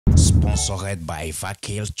Sponsored by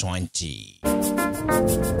Vakil 20.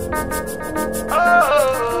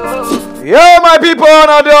 Yeah, my people,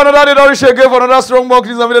 now they another day shake for another strong mock.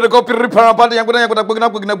 This is the copy Pararan party. I'm going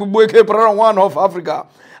to Pararan one of Africa.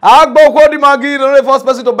 Agbo kwa di magi, the first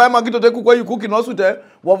person to buy magi to take cook you cooking also there.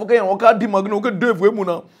 Wafuke and waka di magi no ke do we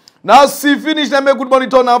muna. Now see finish na make good money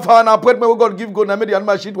turn now for na put me we God give go na make the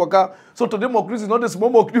animal shit waka. So today mock is not a small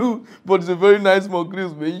mock but it's a very nice mock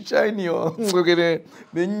very shiny. Okay there.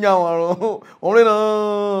 Me nyawa. Only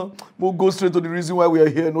na we'll go straight to the reason why we are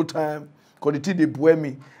here. No time. Because the thing they boy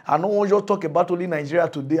me. I don't want you to talk about only Nigeria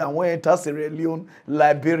today. I want to enter Sierra Leone,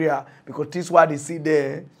 Liberia. Because this is what they see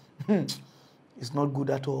there. It's not good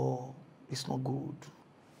at all. It's not good.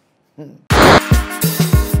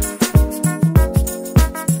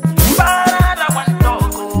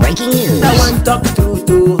 Breaking news. I want talk true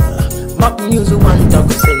to mock news. Want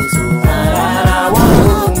talk sense. I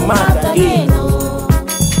want to mad again.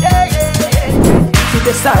 To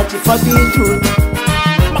the search for the truth.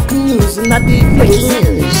 Mock news not the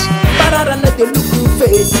face. Pararan not the look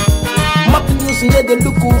face. Mock news not the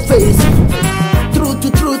look face.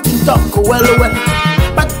 Truth talk well.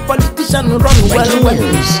 But politician run well.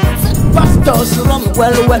 Pastors run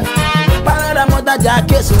well. Pararan mother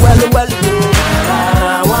jackets well. I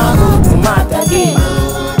want to mad again.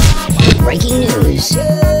 Breaking news.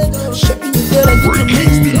 Shaping the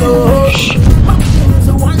news. Mock news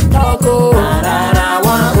want talk. I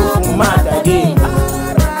want to mad again.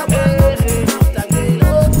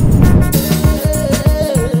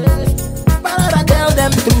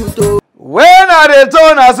 When I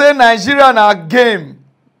return, I say Nigeria na game.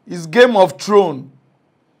 It's Game of Thrones.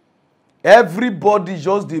 Everybody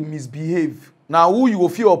just they misbehave. Now who you will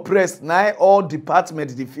feel oppressed? Now all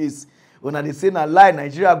departments they face. When they say na lie,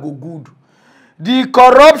 Nigeria go good. The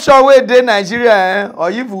corruption way dey Nigeria, or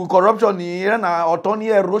if corruption here na autonomy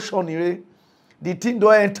erosion here, the thing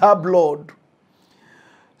don't enter blood.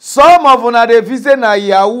 Some of una dey feel say na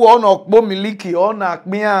yahoo or na okpo miliki or na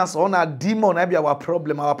kmias or na demon na be our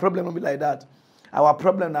problem. Our problem no be like that. Our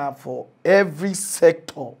problem na for every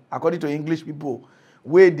sector, according to English people,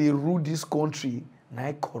 where they rule this country,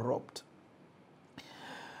 na corrupt.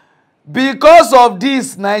 Because of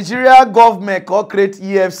this, Nigeria government can create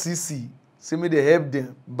EFCC. See me they help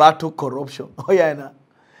them battle corruption. Oh yeah, na.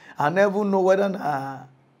 I never know whether na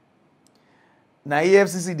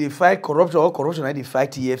EFCC they fight corruption or corruption they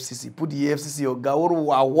fight EFCC. Put the EFCC or gaworo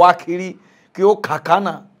wa wakiri kio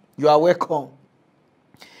kakana. You are welcome.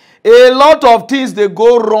 A lot of things they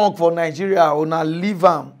go wrong for Nigeria. Ona leave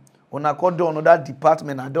them. Ona call down another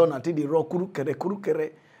department. I don't until they rock kuru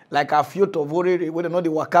kere. Like a few of Warri when they know they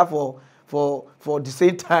work out for the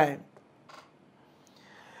same time.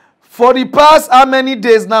 For the past how many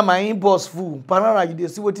days now my inbox full. Pararan you dey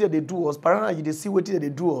see what they do us. Pararan you dey see what they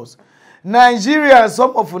do us. Nigeria,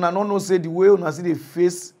 some of una no know say the way una see they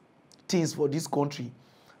face things for this country.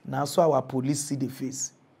 Now so our police see the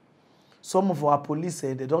face. Some of our police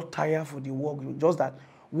say they don't tire for the work. Just that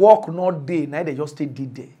work not day. Now they just stay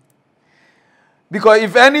there. Because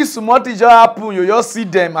if any small thing just happen, you just see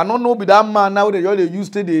them. I don't know be that man now they just use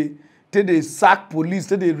till they sack police,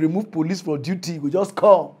 till they remove police from duty. We just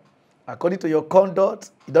come. According to your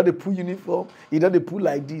conduct, you don't put uniform, you don't put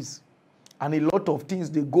like this. And a lot of things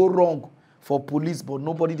they go wrong for police, but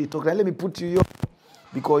nobody they talk. Now, let me put you here.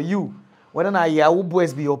 Because you, whether na Yahoo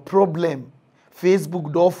boys be your problem.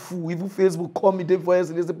 Facebook don't fool. Even Facebook call me there for us.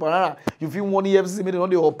 They say, Pararan, you feel one EFCC made it on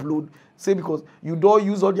the upload. Say because you don't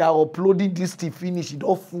use all your uploading this to finish. You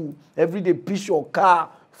don't fool. Every day picture, car,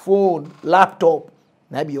 phone, laptop.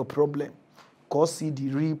 That be your problem. Cause see the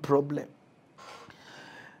real problem.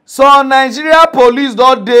 So Nigeria police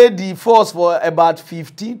don't did the force for about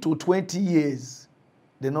 15 to 20 years.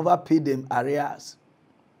 They never pay them arrears.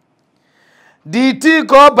 The thing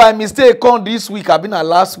called by mistake come this week. I've been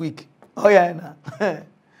last week. Oh yeah, nah.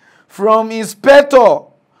 From inspector,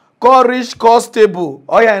 call rich constable.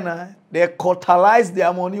 Oh yeah, nah. They quartalize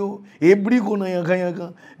their money.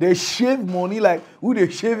 They shave money like who they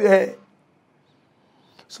shave hair.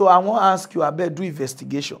 So I want to ask you, I better do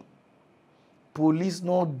investigation. Police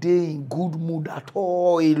not dey in good mood at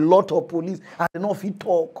all. A lot of police and they not fit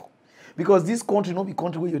talk. Because this country not be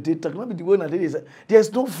country where you take talk. Not be the way that is.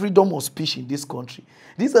 There's no freedom of speech in this country.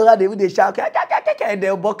 This is how they shout.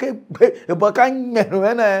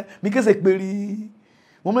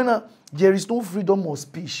 There is no freedom of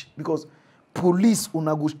speech because police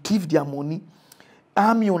una go thief their money,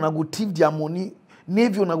 army una go thief their money,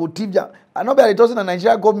 navy una go thief their. I know that it doesn't a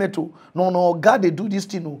Nigeria government too. No, God they do this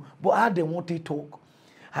thing no. But how they want to talk,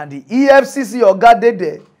 and the EFCC or God they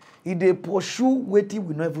there. If they pursue waiting,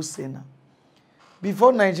 we never say now.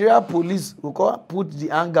 before Nigeria police will put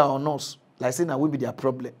the anger on us, like saying that will be their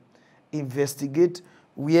problem. Investigate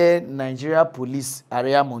where Nigeria police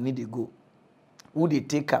area money they go. Who they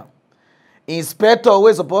take am. Inspector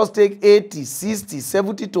always supposed to take 80, 60,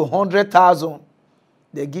 70 to 100,000.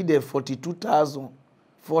 They give them 42,000,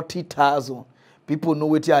 40,000. People know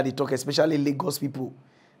what they talk, especially Lagos people.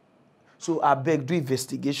 So I beg, do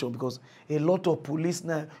investigation because a lot of police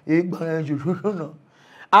now. And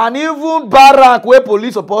even barrack where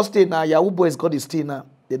police supposed to stay now, Yahoo boys got the stay now.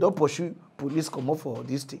 They don't pursue police come up for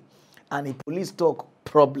this thing. And the police talk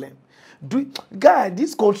problem. Guy,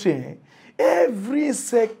 this country, every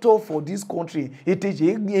sector for this country, it is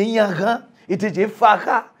a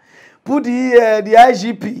faka. Put the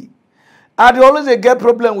IGP. And they always get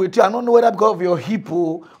problem with you. I don't know whether because of your hip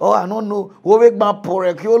or I don't know.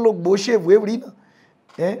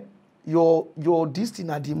 Your this thing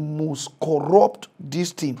are the most corrupt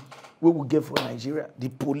this thing we will get for Nigeria. The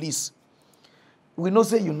police. We know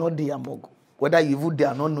say you know the among. Whether you even there,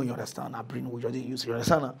 I don't know, you understand. I bring what you use, you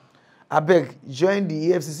understand. I beg, join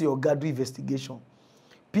the EFCC or do investigation.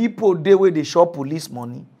 People they where they shop police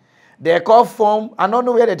money. They call form. I don't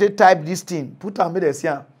know where they type this thing. Put on me the see.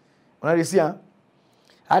 When they see,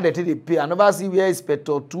 how they take they pay. I never see where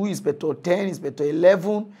inspector 2, inspector 10, inspector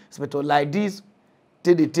 11, inspector like this.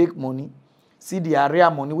 They take money. See the area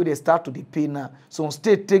money where they start to the pay now. Some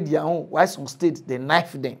state take their own. Why some states they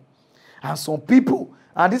knife them, and some people.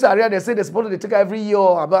 And this area, they say they're supposed to take every year.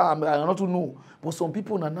 I don't know. But some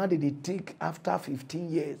people now they take after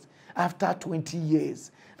 15 years, after 20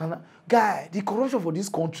 years. And, guy, the corruption for this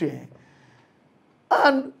country.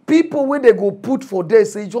 And people where they go put for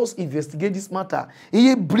this, say just investigate this matter.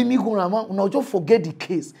 He bring me go around. Now just forget the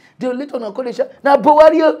case. They later on call the na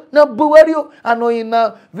Buwario. I know in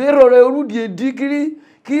na very degree.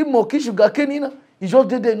 Ki moki sugar kenina. He just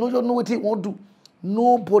did they no know what he want to do.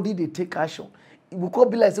 Nobody they take action. We could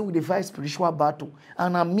be like say we dey fight spiritual battle,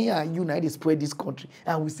 and me and you now they spread this country,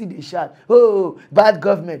 and we see the shout, oh, bad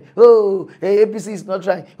government, oh, APC is not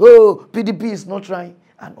trying, oh, PDP is not trying,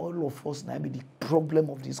 and all of us now be the problem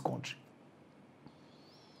of this country.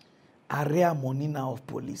 Area money now of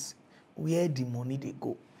police, where the money they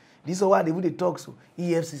go. This is why they talk so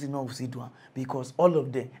EFCC now see do because all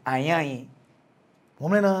of them ayan.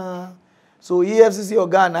 So EFCC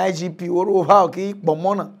organ IGP or how okay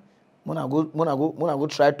bomona. Mona go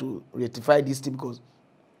try to rectify this thing because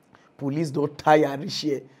police don't tire this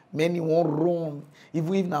year. Many won't run.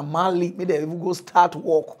 Even if na Mali, maybe they even go start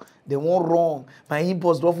work. They won't run. My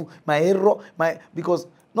impulse, my error, because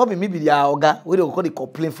not be maybe their organ where they call the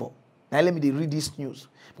complaint for. Now let me read this news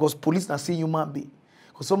because police na see human being.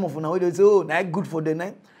 Because some of them now they say, oh, now good for the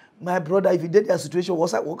night. My brother, if you did their situation,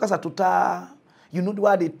 workers are total. You know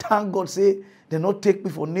why they thank God say they not take me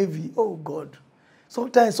for Navy. Oh God.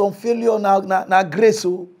 Sometimes some failure na grace.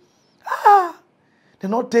 So, they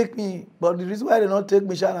not take me. But the reason why they not take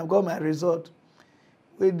me, I've got my result.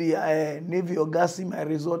 With the Navy or gas in my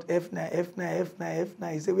result, F9, F9, F9,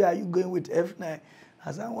 F9. He said, where are you going with F9?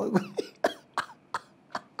 I said, I'm going.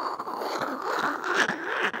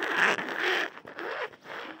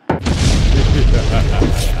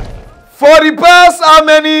 For the past how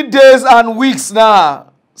many days and weeks now?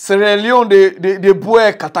 Sierra Leone, they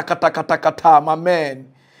boy kata, my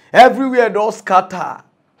man. Everywhere those scatter.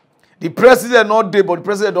 The president not there, but the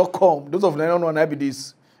president don't come. Those of them don't know be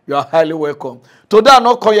this. You are highly welcome. Today I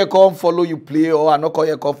not call you come follow you play or I not call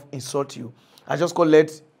you come insult you. I just call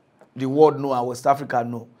let the world know and West Africa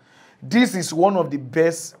know. This is one of the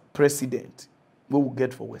best presidents we will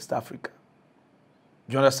get for West Africa.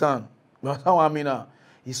 Do you understand? You understand what I mean now?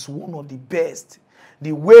 It's one of the best.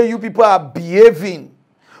 The way you people are behaving.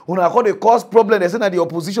 When I call they cause problem, they say that the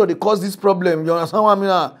opposition they cause this problem. You understand what I mean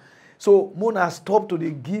now? So Mona stop to they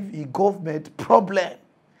give a government problem.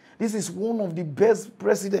 This is one of the best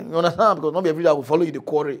presidents. You understand? Because not every day I will follow you the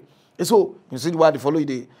quarry. And so you see why they follow you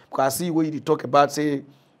the because I see where you talk about say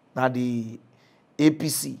now the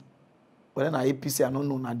APC. Well then APC I don't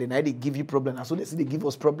know now. Then they give you problem. And so they say they give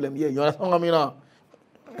us problem. Yeah, you understand what I mean now?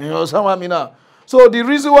 You understand what I mean now? So the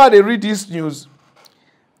reason why they read this news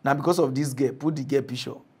now because of this girl, put the girl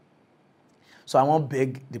picture. So I won't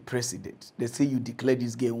beg the president. They say you declare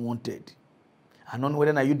this girl wanted. I don't know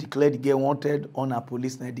whether now you declare the girl wanted or now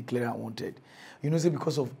police now declare her wanted. You know, say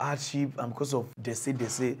because of hardship and because of they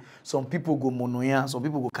say, some people go monoya, some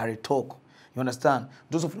people go carry talk. You understand?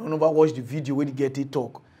 Those of you who never watch the video where they get it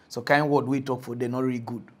talk. So kind word we talk for, they're not really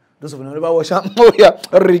good. Those of you who never watch them, oh yeah,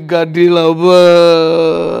 regadilla.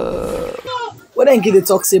 When I get the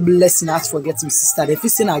talk say blessing, ask for get him sister. They feel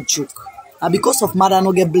saying a joke. And because of mother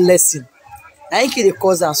no get blessing. I think the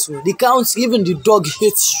cause and so the country, even the dog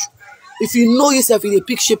hates you. If you know yourself in a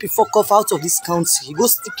pick shape, you fuck off out of this country. You go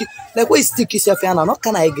stick it like where you stick yourself here now. Not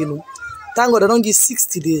can I again? Thank God I don't give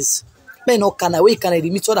 60 days. But no can I? Where can I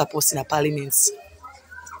meet other person in parliament?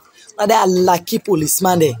 Now they are lucky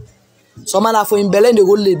policeman there. Some man are for in Belen, they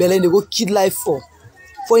go lay Belen, they go kill life for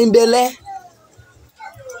in Belen.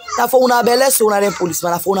 Now for una Belen, so una them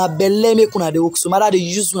policeman. Now for una Belen, make una the work. So matter they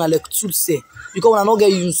use una like tool say because una not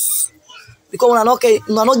get use. Because una not get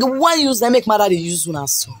one use, they make matter they use una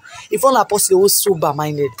so. If una person was sober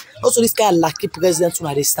minded, also this kind of lucky president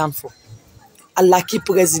una they stand for. A lucky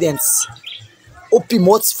president. Open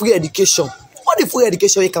what's free education. What the free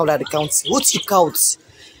education you count at the country? What you count?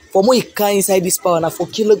 For more you can inside this power now for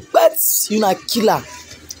killer, but you not killer,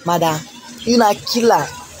 mother. You not killer.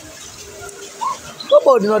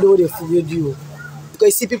 Nobody know the way they fool you. Because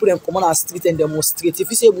you see people them come on the street and demonstrate. If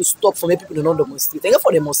you say we stop for me, people do not demonstrate. They go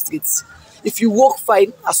for demonstrate. If you walk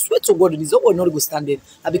fine, I swear to God, this nobody not go standing.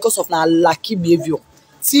 And because of now lucky behavior,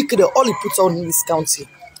 see the all he puts on in this country,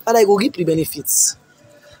 but I go give the benefits.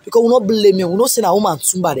 Because we not blame you, we not say na woman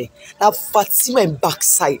somebody that Fatima in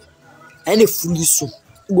backside and a foolish so.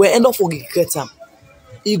 We end up for regret him.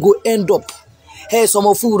 He go end up. Hey, some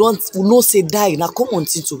of you will not say die. Now come on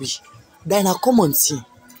thing to be. Die now come on thing.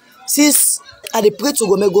 Since I pray to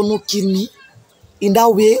God, may God not kill me. In that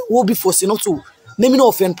way, we'll be forced not to. Maybe not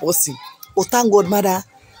offend person. But thank God, mother.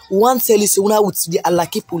 One tell you say una would be a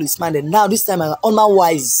lucky policeman. And now this time I'm on my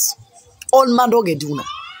wise. All my dog get una.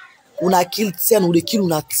 Una kill 10, we kill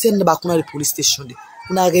una 10 back on the police station there.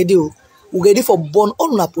 Una ready, we ready for burn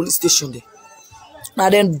all una police station there. Now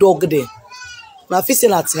then dog there. Now if you say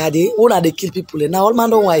that una they kill people there. Now all man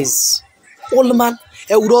don't wise. All man,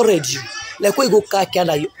 we don't ready. Like when you go car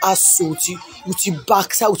Canada, you ask so with your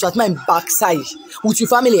backside, with your backside, with your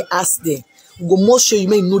family ask there. We go most sure you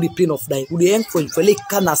may know the pain of that. We end for you for like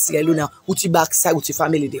Canada now with your backside, with your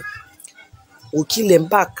family there. We kill them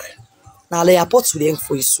back. Now the airport will end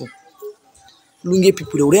for you soon. Lunge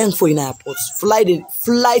people they will end for you in airport.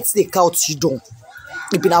 Flights they couch you down.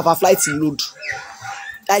 If you have a flight in load.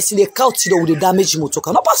 I see the couch you down with the damage motor.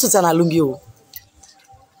 Not pass it on a lunge.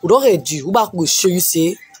 We don't ready. We back will show you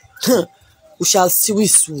say. We shall see we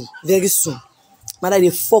soon, very soon. Man,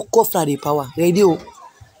 they fuck off now the power. Radio,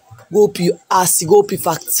 go up your ass, go up your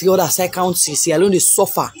factory, other side country. See, alone they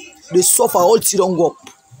suffer all till don't go up.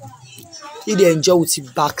 He they enjoy with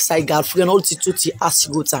your backside girlfriend, all till to ass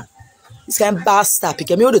go down. This kind of bastard.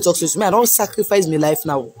 Because me all the talk to me, I don't sacrifice my life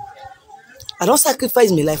now. I don't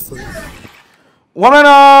sacrifice my life for you. Woman,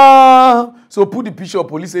 so put the picture of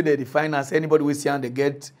police say they finance anybody we see and they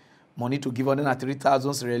get money to give them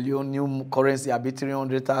 3,000 Sierra Leone, new currency, a bit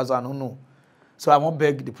 300,000, I don't know. So I won't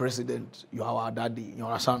beg the president, you are our daddy, you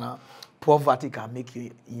understand? Poverty can make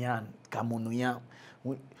you yan, can yan.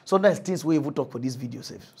 Sometimes things we even talk for this video,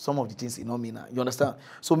 some of the things you know me now, you understand?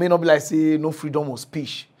 So may not be like say no freedom of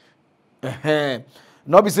speech.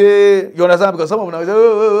 Not be say, you understand? Because some of them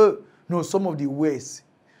say, no, some of the ways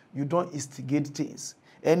you don't instigate things.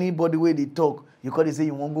 Anybody where they talk, you can't say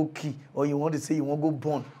you want to go key, or you want to say you want to go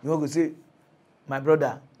born. You want to say, my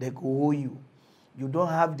brother, they go owe you. You don't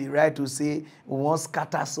have the right to say we want to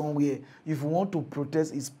scatter somewhere. If you want to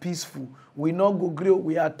protest, it's peaceful. We not go grill,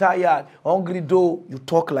 we are tired, hungry though. You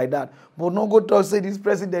talk like that. But not go to say this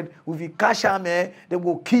president, if you cash them, they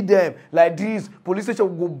will kill them. Like this, police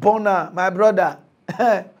station will go burn her, my brother.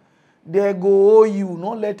 They go owe you.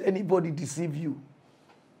 Not let anybody deceive you.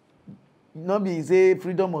 Not be say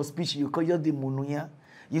freedom of speech, you call just the monoya.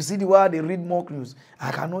 You see the way they read mock news. I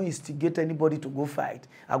cannot instigate anybody to go fight.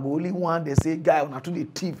 I go only one, they say, guy, on to the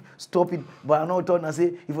thief, stop it. But I know what I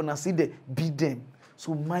say, if I see them, beat them.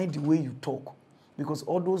 So mind the way you talk. Because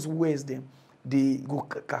all those words, they go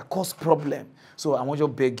cause problem. So I want to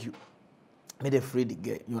beg you. May they free the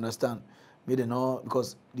get, you understand? May they know,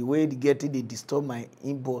 because the way they get it, they disturb my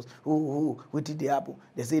inbox. What did they happen?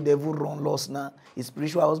 They say devil run lost now. His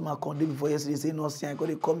spiritual husband called me before yesterday. Say no, see, I got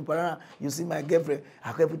to call me, Pararan. You see my girlfriend.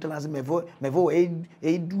 I can't tell her, my voice,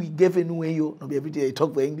 we gave a new way, you. No, be everything I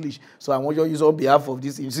talk for English. So I want you to use on behalf of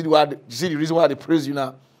this. You see the reason why they praise you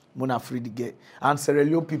now. Mona free the get. And Sierra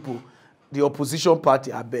Leone people, the opposition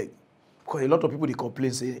party, I beg. Because a lot of people they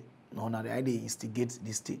complain, say, no, they instigate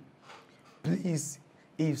this thing. Please.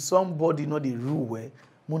 If somebody know the rule well,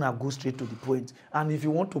 Mona go straight to the point. And if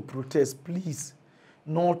you want to protest, please,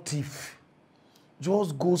 no thief.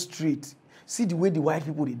 Just go straight. See the way the white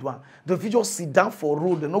people they do. If you just sit down for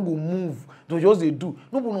road, they not go move. They just they do.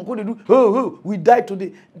 No, they do. Oh, we died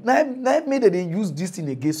today. Now made that they use this thing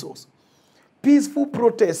against us. peaceful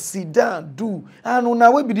protest, sit down, do. And on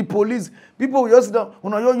our way be the police, people will just sit down.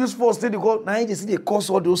 When you use force, they call, now you see they cause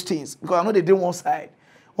all those things. Because I know they do one side.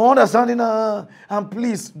 Understanding, and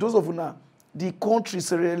please, those of you now, the country,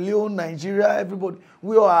 Sierra Leone, Nigeria, everybody,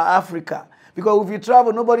 we all are Africa. Because if you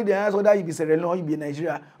travel, nobody they ask whether you be Sierra Leone or you be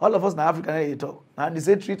Nigeria. All of us in Africa, they talk. And the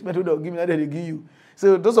same treatment they'll give me, that they give you.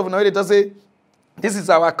 So those of you now, they just say, this is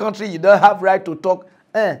our country, you don't have right to talk.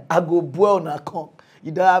 I go boil na come.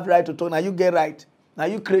 You don't have right to talk. Now you get right. Now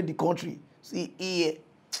you create the country. See here.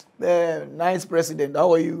 Nice president.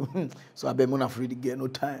 How are you? So I bet I'm not free to get no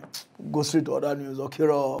time. Go straight to other news. Okay,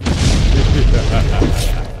 Rob.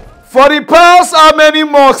 For the past how many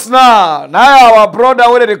months now? Now our brother,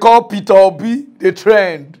 what they call Peter Obi, the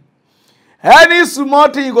trend. Any small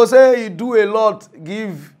thing you go say you do a lot,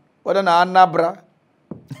 give what an Anabra.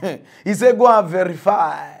 He said go and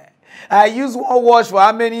verify. I use one watch for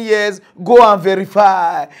how many years? Go and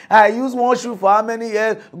verify. I use one shoe for how many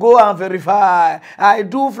years? Go and verify. I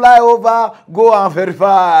do fly over. Go and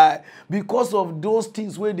verify. Because of those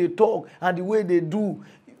things where they talk and the way they do,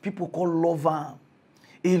 people call love am.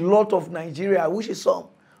 A lot of Nigeria, which is some,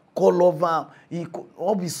 call love am.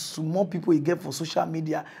 All these small people you get for social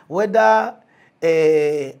media, whether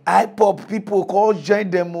IPOP people call join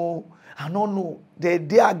them, I don't know. They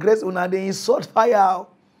aggressive and they insult fire.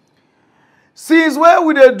 Since where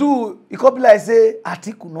we they do, it could be like say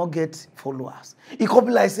Atiku not get followers. It could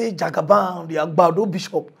be like say Jagaban, the Agbado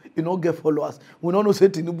Bishop, you not get followers. We don't know say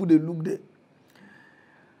Tinubu they look there.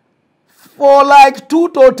 For like 2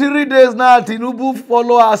 to 3 days now, Tinubu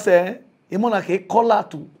followers, Imon like a caller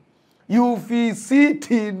too. You feel see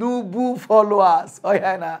Tinubu followers. Oh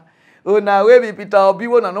yeah, na. Oh now we be Peter Obi,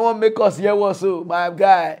 no one make us hear what so, my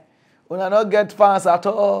guy. We not get fans at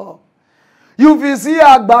all. You will see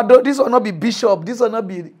Agbado, this will not be bishop, this will not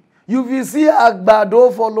be. You will see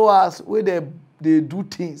Agbado followers where they do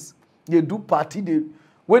things, they do party,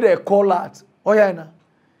 where they call out. Oh yeah, na.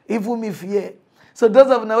 Even me fear. So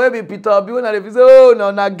those of them be Peter Obi when they say, oh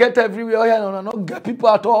no, now get everywhere. Oh yeah, no, not get people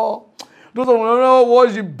at all. Those of them know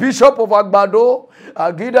was the bishop of Agbado.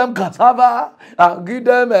 I give them cassava. I give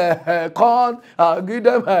them corn. I give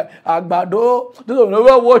them Agbado. Those of them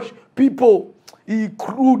never watch people. He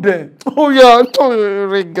crew them. Oh yeah,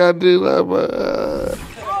 regarding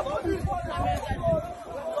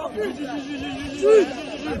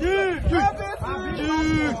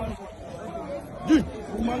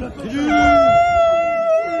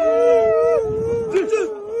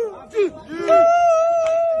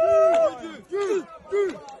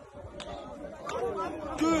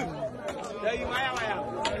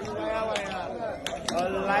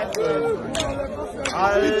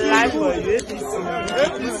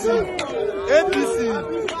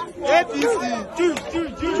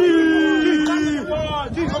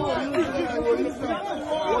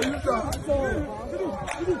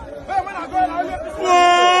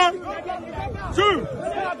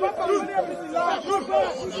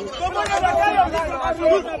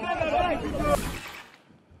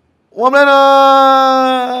woman,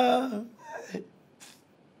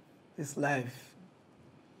 this life,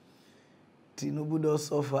 Tinubu does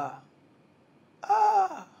suffer.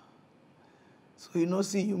 So you know,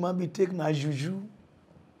 see, you might be taking a juju.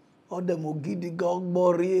 All them Ogidi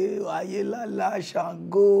Gogbori, Ayelala,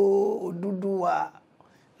 Shango, Oduduwa.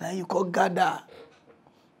 Now you can gather.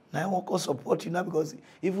 Now I want to support you now because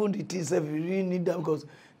even the things if you really need them because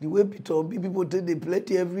the way people take the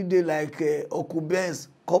plate every day like Okubens,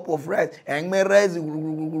 cup of rice, and rice,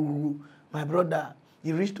 my brother,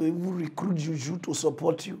 you reach to even recruit Juju to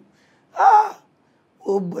support you.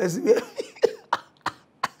 Oh boy.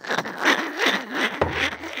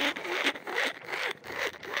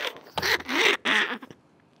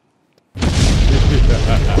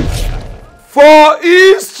 For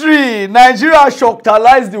history, Nigeria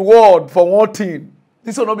shockalized the world for one thing.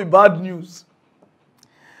 This will not be bad news.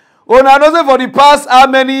 Oh, now, I for the past how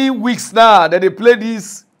many weeks now that they play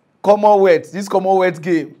this Commonwealth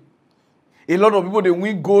game. A lot of people, they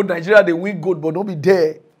win gold. Nigeria, they win gold, but don't be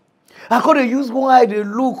there. I could they use one eye, they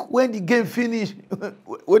look when the game finish.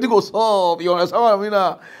 When it goes off, you understand what I mean?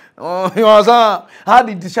 You understand how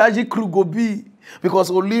the discharging crew go be? Because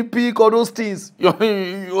Olympic, all those things, you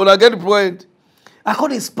get the point. I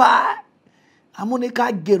could spy. I'm gonna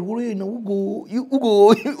get worried. You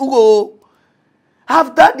go.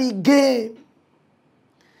 After the game,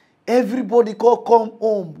 everybody come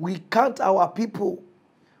home. We count our people.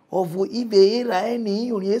 Of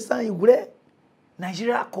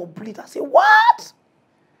Nigeria complete. I say, what?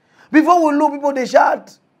 Before we look, people they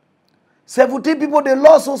shout. 17 people they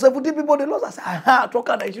lost, so 17 people they lost. I say, talk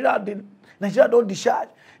Nigeria Nigeria don't discharge.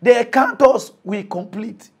 The counters will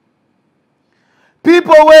complete.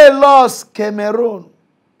 People wey lost Cameroon,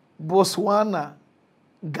 Botswana,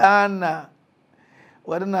 Ghana,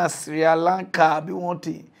 whether na Sri Lanka, be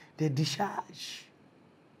wanting, they discharge.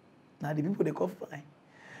 Now the people they come fine.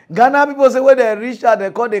 Ghana people say when they reach out,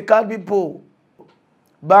 they call the card people.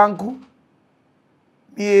 Banku,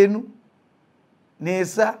 Mienu,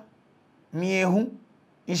 Nesa, Miehu,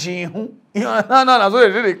 Ishihu. No, so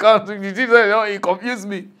they say they can't. It confused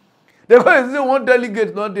me. They call it one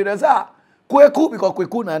delegate, not the rest. Kweku, because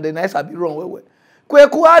Kweku na the nice be wrong.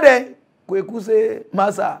 Kweku are there. Kweku say,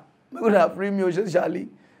 Masa, me would have free me, Charlie.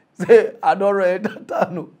 Say, I don't read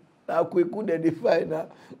that. No. Now Kweku they define now.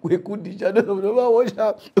 Kweku teacher don't watch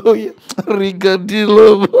out. Oh yeah,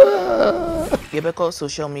 Rigadilo. Yebeko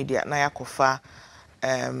social media na yakofa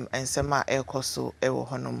ensema ekoso ewo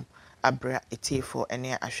honum abra etifo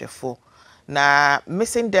ene ahwefo na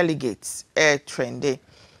missing delegates trendy.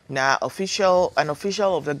 Na an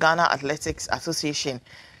official of the Ghana Athletics Association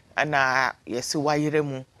na Yesiwaju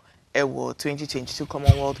mu ewo 2022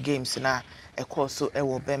 Commonwealth Games na ekoso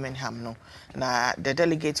ewo Birmingham no. Na the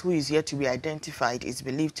delegate who is yet to be identified is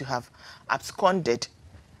believed to have absconded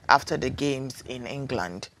after the games in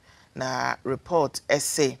England. Na report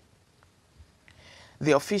essay.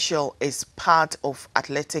 The official is part of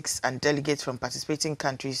athletics and delegates from participating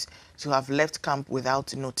countries to have left camp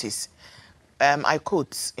without notice. I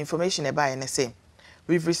quote information about NSA.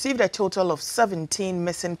 We've received a total of 17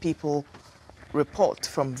 missing people report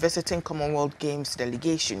from visiting Commonwealth Games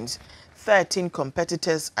delegations, 13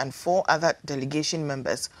 competitors and 4 other delegation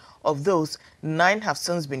members. Of those, 9 have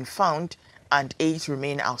since been found and 8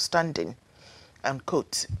 remain outstanding.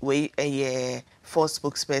 Quote, we a 4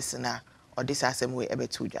 spokesperson or this assembly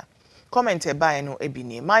ebetuja. Commented by no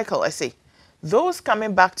ebini. Michael, I say, those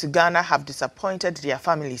coming back to Ghana have disappointed their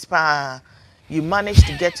families. You managed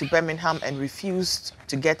to get to Birmingham and refused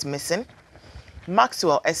to get missing.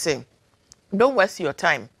 Maxwell, I say, don't waste your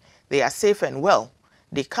time. They are safe and well.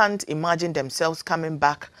 They can't imagine themselves coming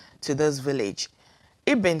back to this village.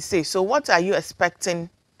 Ibn say, so what are you expecting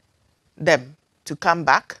them to come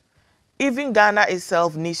back? Even Ghana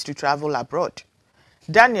itself needs to travel abroad.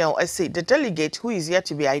 Daniel, I say, the delegate who is yet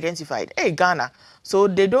to be identified. Hey, Ghana, so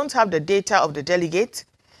they don't have the data of the delegate.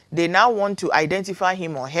 They now want to identify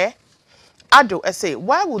him or her. Ado, I say,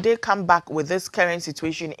 why would they come back with this current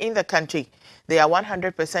situation in the country? They are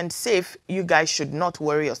 100% safe. You guys should not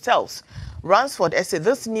worry yourselves. Ransford, I say,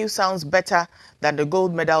 this news sounds better than the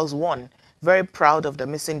gold medals won. Very proud of the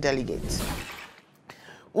missing delegates.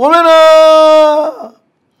 Women,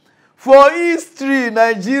 for history,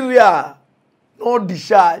 Nigeria, no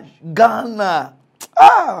discharge. Ghana,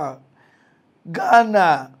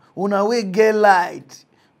 Ghana, una we get light,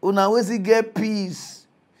 una we see get peace.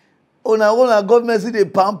 Una government see the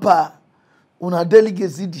pamper, una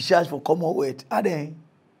delegates see discharge for Commonwealth. And then,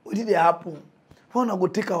 what did they happen? We wanna go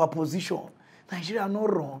take our position. Nigeria no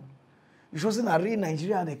run. You should say na real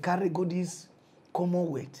Nigeria they carry go this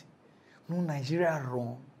Commonwealth. No Nigeria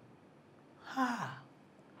run.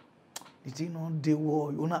 The thing on the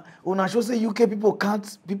war. Una should say UK people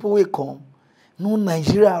can't will come. No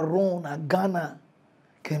Nigeria run na Ghana,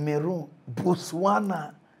 Cameroon,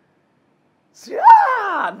 Botswana.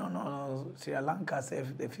 No. Sri Lanka say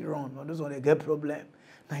they feel run. No, those one they get problem.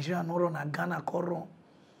 Nigeria no run, and Ghana can run.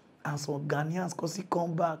 And so Ghanaians cause he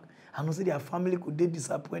come back. And also their family could be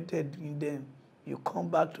disappointed in them. You come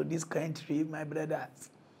back to this country, my brothers.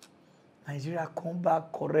 Nigeria come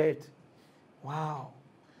back correct. Wow.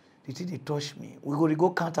 The thing they touch me. We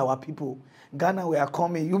go count our people. Ghana, we are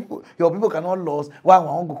coming. Your people cannot lose. Why we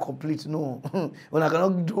won't go complete? No. When I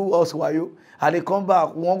cannot do us, why you? And they come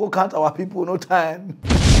back. We won't go count our people. No time.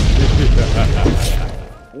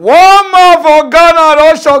 One man for Ghana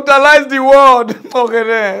don't shockalize the world. Okay,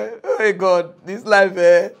 then. Oh my God, this life,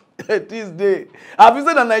 this day. Have you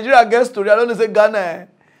said that Nigeria gets story? I don't say Ghana.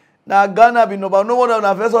 Now Ghana be no, but no wonder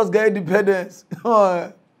when first was get independence.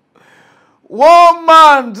 One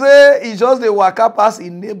man say he just the waka pass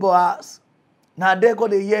in neighbor house. Now they go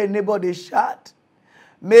the hear neighbor they shout.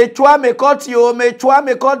 Me chua me cut you, ade,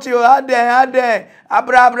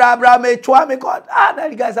 abra, me chua me cut.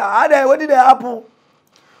 That guys are ade. What did they happen?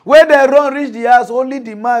 When they run reach the house, only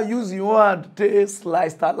the man use your hand to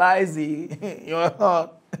slice your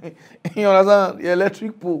hand. You understand? The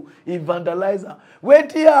electric pole, he vandalizer. When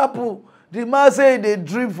it happen, the man say they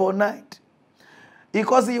dream for night.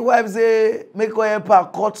 Because his wife say, make her help her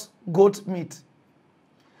cut goat meat.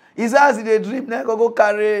 He says he dey dream, then go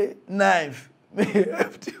carry knife.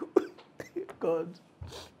 God,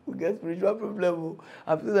 we get spiritual problem.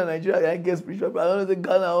 I'm saying that Nigeria get spiritual problem. I don't say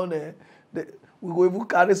Ghana on there. We go even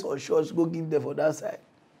carry some shots, go give them for that side.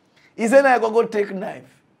 He said, I go take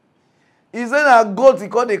knife. He said, I goat, he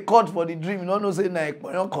called a cut for the dream. You don't know, say, na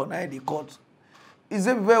the cut. He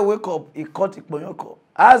said, before he wake up, he cut Ikponyoko.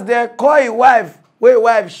 As they call his wife, where his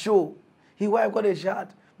wife show, his wife got a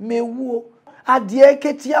shot. Me wo, adie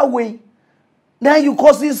ketia way. Now you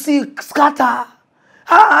cause it see scatter.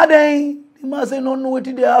 How then? The man say, no, what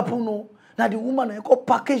did they happen? No. Now the woman, I call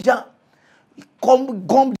package her.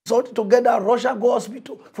 Come sort together, Russia go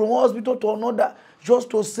hospital, from hospital to another, just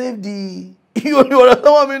to save the... You understand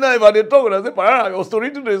what I mean? Now, if I talk, I say, Pararan, your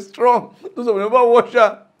story today is strong. Those of never watch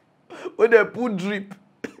her. When they put drip,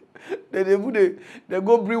 they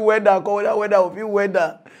go bring weather, call weather of you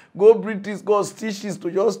weather. Go bring this, go stitches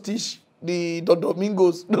to just stitch the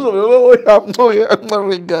Domingos. Those of never watch her. I'm not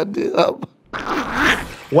regarding them.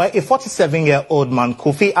 Where a 47-year-old man,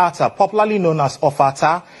 Kofi Atta, popularly known as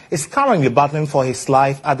Ofata, is currently battling for his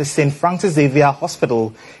life at the St. Francis Xavier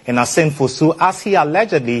Hospital in Asenfosu as he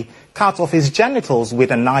allegedly cut off his genitals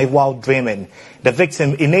with a knife while dreaming. The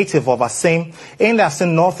victim, a native of Asen in the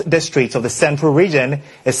Asen North District of the Central Region,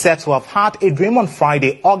 is said to have had a dream on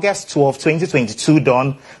Friday, August 12, 2022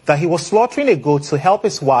 dawn, that he was slaughtering a goat to help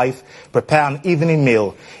his wife prepare an evening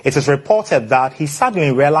meal. It is reported that he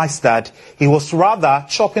suddenly realized that he was rather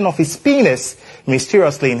chopping off his penis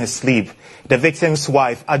mysteriously in his sleep. The victim's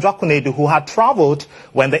wife, Adwakunedu, who had traveled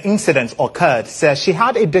when the incident occurred, says she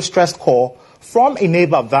had a distress call from a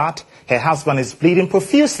neighbor that her husband is bleeding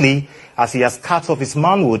profusely as he has cut off his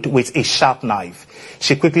manhood with a sharp knife.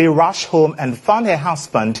 She quickly rushed home and found her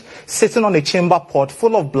husband sitting on a chamber pot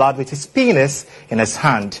full of blood with his penis in his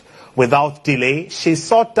hand. Without delay, she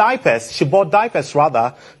bought diapers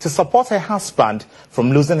to support her husband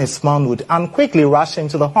from losing his manhood and quickly rushed him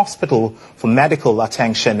to the hospital for medical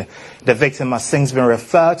attention. The victim has since been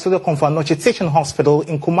referred to the Konfanoche Teaching Hospital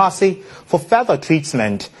in Kumasi for further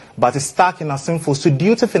treatment, but is stuck in Asenfosu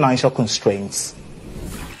due to financial constraints.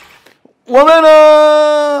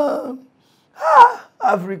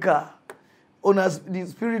 Africa. The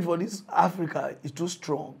spirit for this Africa is too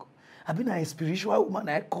strong. I've been a spiritual woman.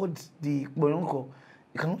 I called the Bononko.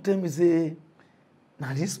 You cannot tell me, say,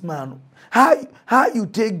 now this man, how you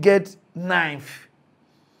get knife?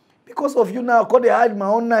 Because of you now, I had my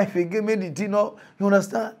own knife again, made it, you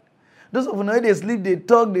understand? Those of you know, they sleep, they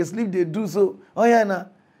talk, they sleep, they do so. Oh, yeah, now.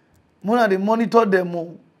 Mona, they monitor them.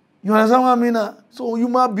 You understand what I mean? So you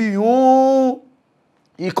might be,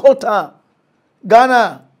 he caught her.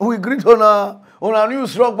 Ghana, we greet on a new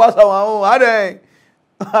strong pass our own. How they?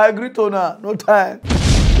 I agree to her, no time.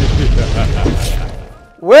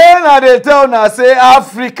 When they tell now say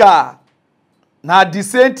Africa, now the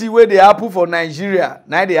same thing where they happen for Nigeria,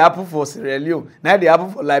 now they happen for Sierra Leone, now they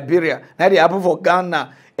happen for Liberia, now they happen for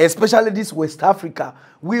Ghana, especially this West Africa,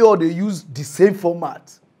 we all they use the same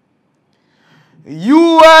format.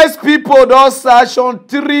 US people don't sanction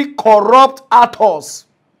 3 corrupt actors.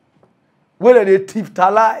 Where they thief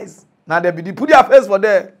lies. Now they be put their face for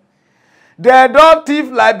there. They don't thief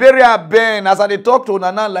Liberia Ben. As I talk to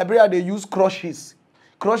Nana, Liberia they use crushes.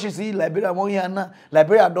 Crushes in Liberia,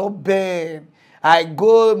 Liberia don't Ben. I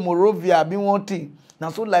go Morovia, be one thing. Now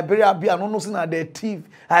so Liberia be I don't know say na they thief.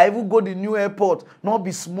 I even go the new airport, not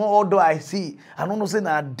be small although I see. I don't know say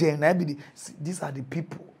na them. These are the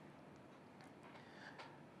people.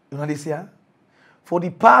 You know this here? For the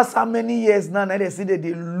past how many years now, they say that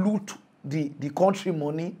they loot the country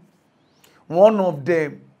money. One of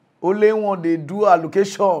them, only one they do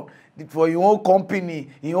allocation for your own company,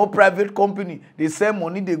 your own private company. They send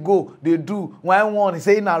money, they go, they do. One, they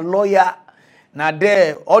say in a lawyer. Now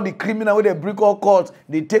there, all the criminal with the brick or court,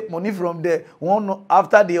 they take money from there, one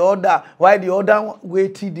after the other. Why the other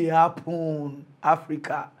wait till they happen?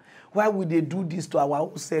 Africa. Why would they do this to our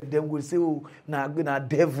own self? Then we'll say, oh, na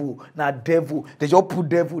devil. They just put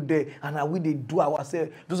devil there. And now we they do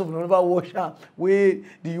ourselves. Those of them never watch out. Where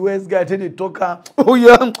the US guy tell they talk, oh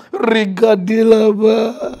yeah,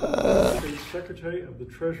 Rigadilaba. The Secretary of the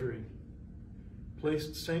Treasury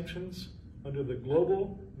placed sanctions under the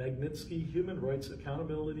Global Magnitsky Human Rights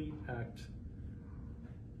Accountability Act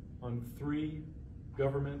on 3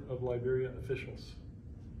 government of Liberia officials.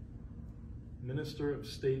 Minister of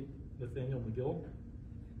State Nathaniel McGill,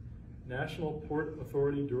 National Port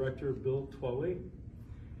Authority Director Bill Twale,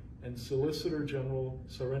 and Solicitor General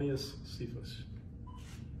Serenius Cephas.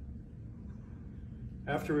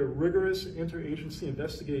 After a rigorous interagency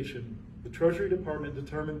investigation, the Treasury Department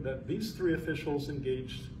determined that these 3 officials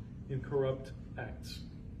engaged in corrupt acts,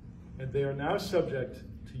 and they are now subject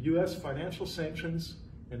to U.S. financial sanctions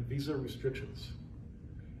and visa restrictions.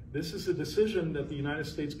 This is a decision that the United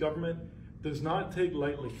States government does not take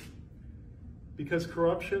lightly, because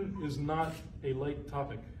corruption is not a light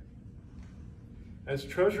topic. As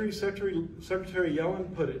Treasury Secretary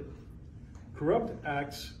Yellen put it, corrupt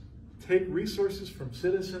acts take resources from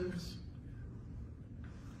citizens,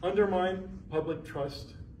 undermine public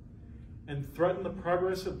trust, and threaten the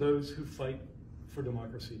progress of those who fight for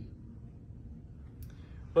democracy.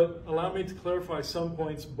 But allow me to clarify some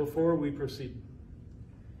points before we proceed.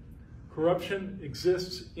 Corruption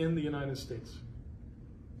exists in the United States.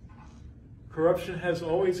 Corruption has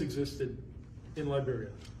always existed in Liberia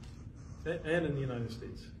and in the United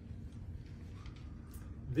States.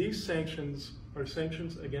 These sanctions are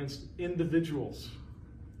sanctions against individuals,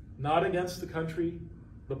 not against the country,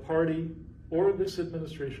 the party, or this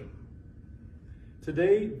administration.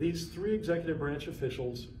 Today, these three executive branch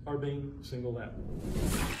officials are being singled out.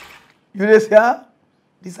 You know, sir?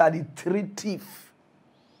 These are the three thieves.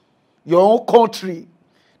 Your own country,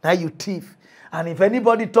 now you thief. And if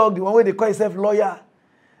anybody talk, the one way they call himself lawyer,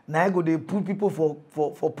 now they put people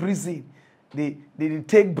for prison. They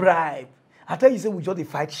take bribe. I tell you, say we just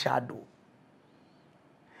fight shadow.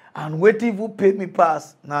 And wait if you pay me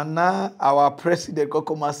pass. Now our president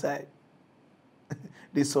come aside.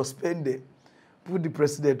 They suspend them. Put the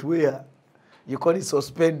president where you call it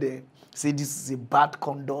suspended. Say this is a bad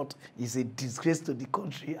conduct. It's a disgrace to the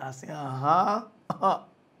country. I say, All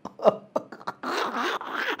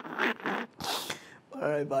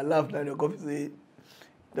right, but I laugh now. They're going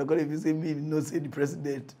to say me, no say the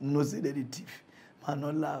president, no say the thief. Man,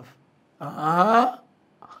 not laugh.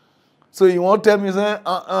 So you want to tell me, say,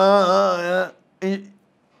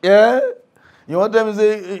 yeah? You want to tell me,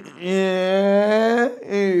 say, yeah?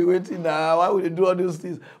 Hey, wait now. Why would they do all those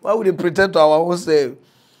things? Why would they pretend to our own self?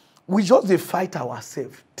 We just they fight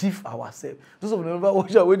ourselves, thief ourselves. Those of them never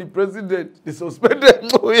watch out when the president they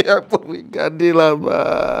suspended. We can deal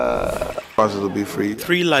Will be free.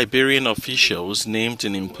 3 Liberian officials named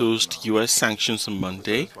in imposed U.S. sanctions on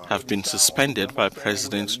Monday have been suspended by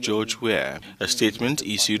President George Weah. A statement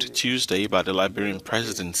issued Tuesday by the Liberian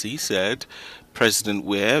presidency said President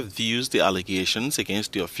Weah views the allegations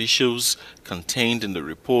against the officials contained in the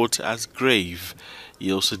report as grave.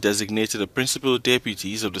 He also designated the principal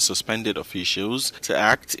deputies of the suspended officials to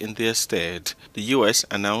act in their stead. The U.S.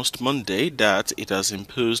 announced Monday that it has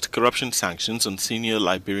imposed corruption sanctions on senior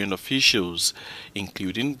Liberian officials,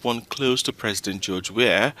 including one close to President George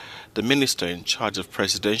Weah, the minister in charge of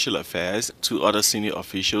presidential affairs. 2 other senior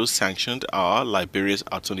officials sanctioned are Liberia's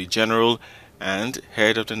Attorney General and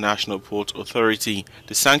head of the National Port Authority.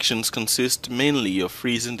 The sanctions consist mainly of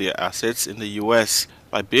freezing their assets in the U.S.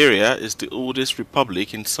 Liberia is the oldest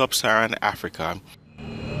republic in sub-Saharan Africa.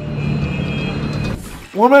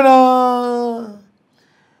 Woman,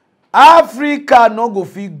 Africa no go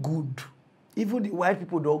feel good. Even the white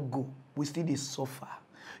people don't go. We still they suffer.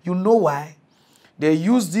 You know why? They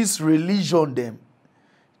use this religion them.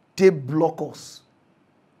 They block us.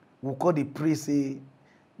 We call the pray say,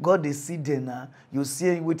 God they see them now. You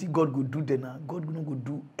see what God go do them now. God no go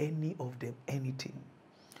do any of them anything.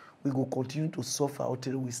 We will continue to suffer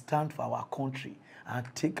until we stand for our country and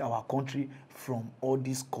take our country from all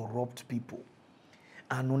these corrupt people.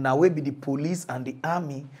 And on our way be the police and the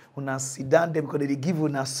army, when sit down them because they give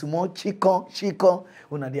una small chicken,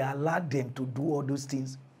 when they allow them to do all those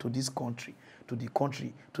things to this country, to the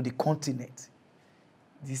continent.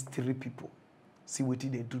 These 3 people, see what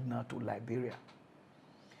they do now to Liberia.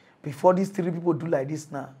 Before these 3 people do like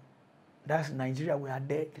this now, that's Nigeria, we are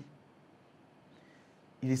dead.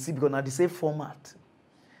 You see, because now the same format.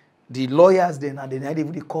 The lawyers then and they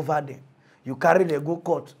even cover them. You carry the go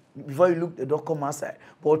court before you look the door come outside.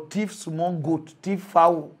 But thief small goat, thief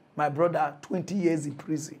fowl, my brother, 20 years in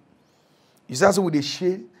prison. You see, also with the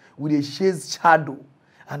shade shadow,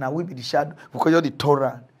 and I will be the shadow because you're the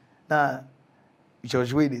Torah. Now,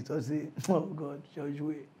 George Way, they say, oh God, George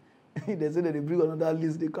Way. They say that they bring another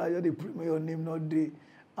list, they call you, they print your name not they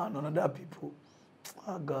and another people.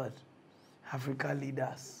 Oh God. African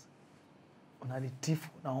leaders, on the thief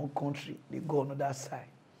in our own country, they go on the other side.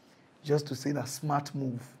 Just to say that smart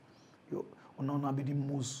move. You will be the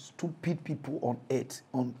most stupid people on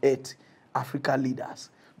earth, African leaders.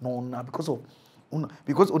 No,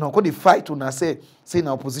 because they fight say in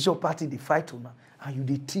our opposition party, they fight and you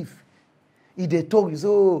the thief. If they talk, you say,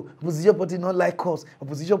 oh, opposition party not like us,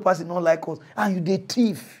 opposition party not like us, and you the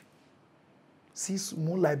thief. See,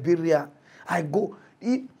 small Liberia, I go.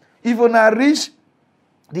 If I reach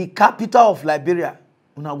the capital of Liberia,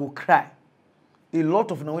 I will cry. A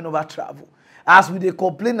lot of them will never travel. As we they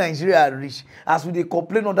complain Nigeria rich, as we they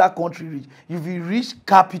complain other country rich, if you reach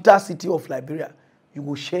capital city of Liberia, you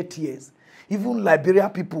will shed tears. Even Liberia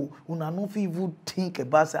people, una no fit even think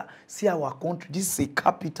about say, see our country. This is a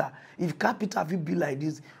capital. If capital will be like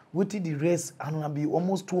this, wetin the rest and una be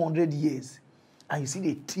almost 200 years. And you see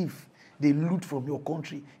the thief, they loot from your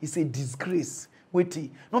country. It's a disgrace. Wetin,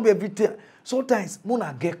 not be everything. Sometimes,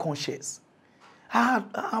 mona get conscious.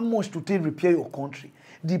 How much to take repair your country?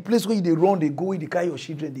 The place where they run, they go, where they carry your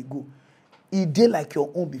children, they go. It dey like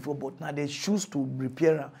your own before, but now they choose to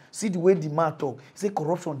repair am. See the way the man talk. He say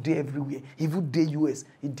corruption dey everywhere. Even dey US,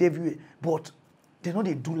 it dey everywhere. But they know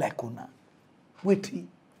they do like una. Wait,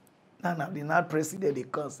 now the now president they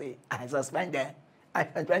come say, I suspend them. I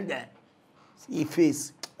suspend them. See his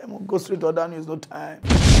face. I'm gonna go straight to other news, no time.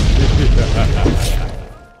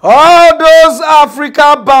 All those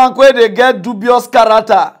African bank where they get dubious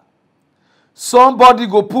character. Somebody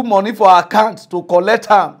go put money for account to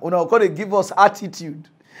collect am. Una call they give us attitude.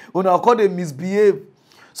 Una call they misbehave.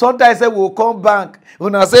 Sometimes say we'll come bank.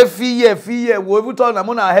 Una say fee here. We even tell them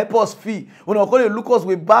una help us fee. Una call they look us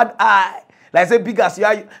with bad eye. Like say big as you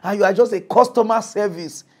are, and you are just a customer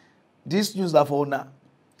service. This news are for una.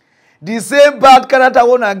 The same bad character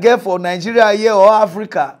una get for Nigeria here or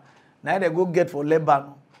Africa. Now they go get for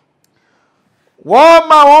Lebanon. One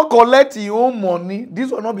man won't collect his own money. This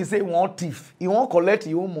will not be saying one thief. He won't collect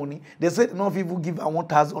his own money. They say no people give him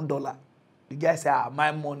 $1,000. The guy say,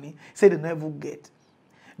 my money. Say they never get.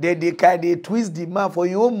 They twist the man for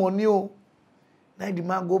your own money. Oh. Now the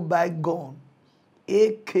man go buy gun.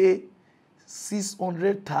 AK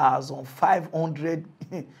 600,000, 500.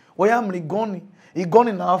 Why am I gun? He gone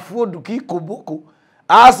in our food to keep koboko.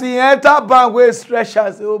 As he enter bank where stretch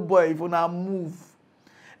and say, oh boy, if you not move.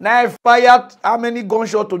 Now I fired how many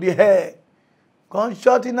gunshot to the head?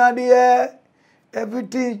 Gunshot in the air.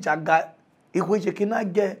 Everything jaga. If we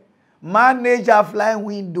cannot get manager flying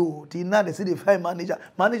window. Till now they say they find manager.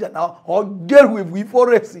 Manager now or deal with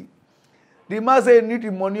forest. The man say need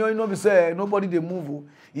the money or you know be say nobody they move.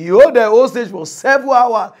 He hold the hostage for several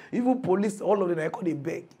hours. Even police, all of them, I call they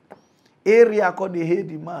beg. Area call they hate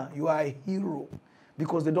the man. You are a hero.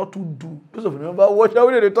 Because they don't do. Those of you remember watch how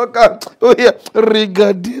they talk. Oh yeah,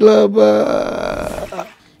 Rigadilaba.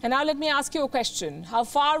 And now let me ask you a question. How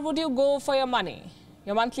far would you go for your money?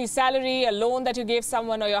 Your monthly salary, a loan that you gave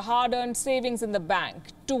someone, or your hard-earned savings in the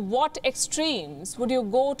bank? To what extremes would you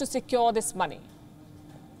go to secure this money?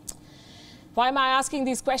 Why am I asking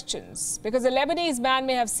these questions? Because a Lebanese man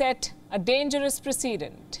may have set a dangerous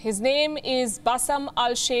precedent. His name is Bassam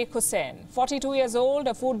Al-Sheikh Hussein, 42 years old,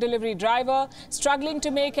 a food delivery driver, struggling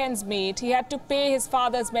to make ends meet. He had to pay his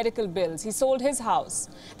father's medical bills. He sold his house,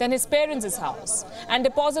 then his parents' house, and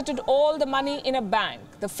deposited all the money in a bank,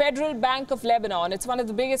 the Federal Bank of Lebanon. It's one of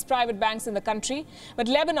the biggest private banks in the country, but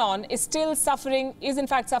Lebanon is in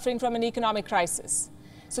fact suffering from an economic crisis.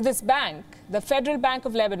 So this bank, the Federal Bank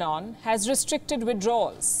of Lebanon, has restricted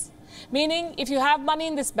withdrawals. Meaning, if you have money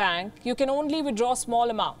in this bank, you can only withdraw small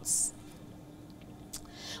amounts.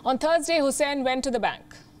 On Thursday, Hussein went to the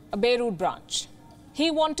bank, a Beirut branch. He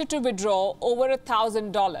wanted to withdraw over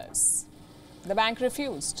 $1,000. The bank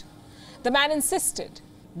refused. The man insisted.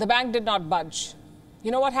 The bank did not budge.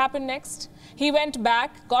 You know what happened next? He went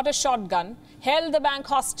back, got a shotgun, held the bank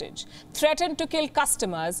hostage, threatened to kill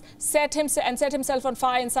customers, set himself on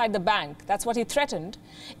fire inside the bank. That's what he threatened.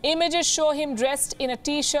 Images show him dressed in a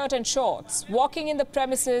t-shirt and shorts, walking in the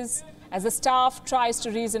premises as the staff tries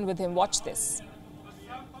to reason with him. Watch this.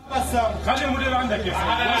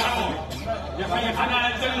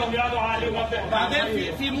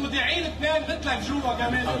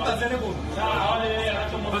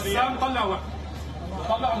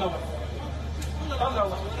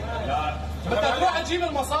 بدك تروح تجيب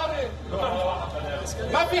المصاري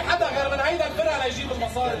ما في حدا غير من هيدا الفرقه ليجيب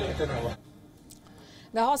المصاري.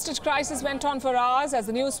 The hostage crisis went on for hours. As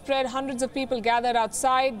the news spread, hundreds of people gathered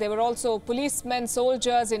outside. There were also policemen,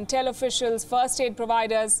 soldiers, intel officials, first aid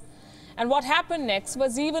providers. And what happened next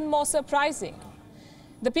was even more surprising.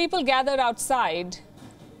 The people gathered outside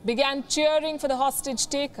began cheering for the hostage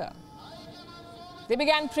taker. They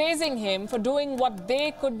began praising him for doing what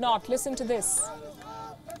they could not. Listen to this.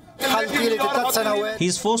 He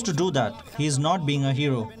is forced to do that. He is not being a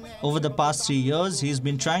hero. Over the past 3 years, he has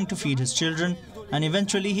been trying to feed his children, and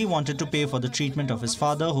eventually he wanted to pay for the treatment of his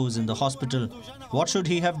father who is in the hospital. What should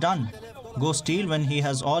he have done? Go steal when he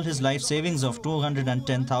has all his life savings of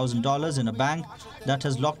 $210,000 in a bank that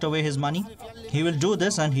has locked away his money? He will do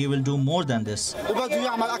this, and he will do more than this.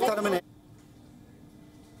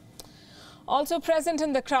 Also present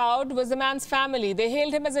in the crowd was the man's family. They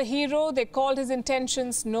hailed him as a hero. They called his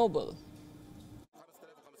intentions noble.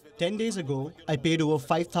 10 days ago, I paid over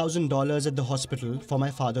 $5,000 at the hospital for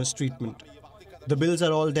my father's treatment. The bills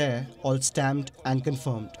are all there, all stamped and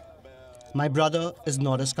confirmed. My brother is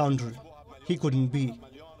not a scoundrel. He couldn't be.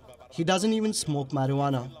 He doesn't even smoke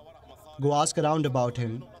marijuana. Go ask around about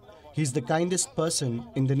him. He's the kindest person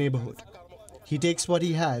in the neighborhood. He takes what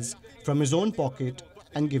he has from his own pocket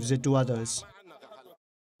and gives it to others.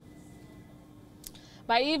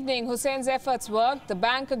 By evening, Hussein's efforts worked. The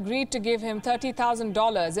bank agreed to give him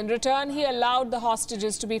 $30,000. In return, he allowed the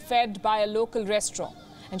hostages to be fed by a local restaurant.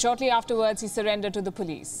 And shortly afterwards, he surrendered to the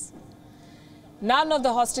police. None of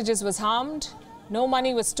the hostages was harmed. No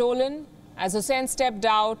money was stolen. As Hussein stepped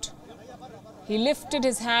out, he lifted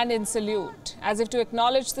his hand in salute, as if to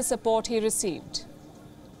acknowledge the support he received.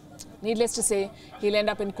 Needless to say, he'll end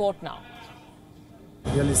up in court now.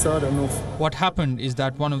 What happened is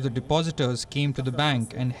that one of the depositors came to the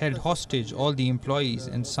bank and held hostage all the employees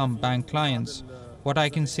and some bank clients. What I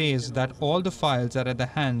can say is that all the files are at the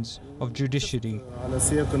hands of judiciary.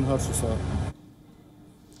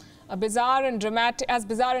 Bizarre and dramatic as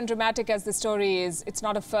the story is, it's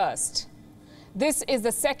not a first. This is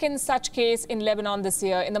the second such case in Lebanon this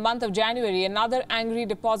year. In the month of January, another angry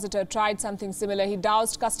depositor tried something similar. He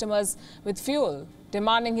doused customers with fuel,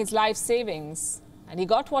 demanding his life savings. And he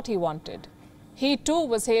got what he wanted. He too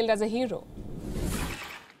was hailed as a hero.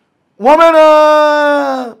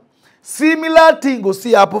 Woman, similar thing go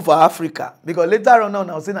see happen for Africa. Because later on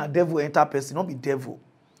now saying a devil enter person, not be devil.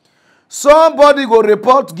 Somebody go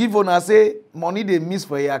report, give on and say money they miss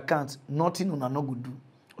for your account. Nothing una no go do.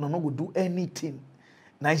 Una no go do anything.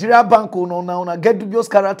 Nigeria bank una get dubious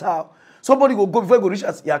character. Somebody go before you go reach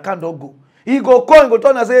as your account don't go. He go call, he go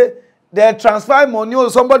turn and say they transfer money or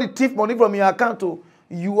somebody thief money from your account.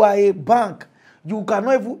 You are a bank. You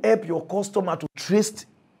cannot even help your customer to trace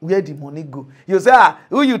where the money go. You say,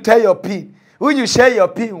 who you tell your PIN, who you share your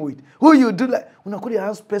PIN with, who you do like. Una could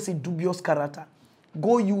ask person dubious character.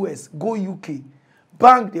 Go US, go UK.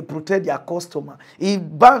 Bank, they protect their customer. If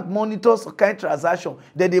bank monitors a kind of transaction,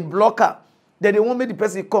 then they block her. Then they won't make the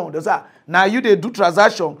person come. They say, now you they do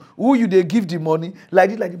transaction, who you they give the money, like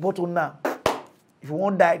this, like the bottom now. If you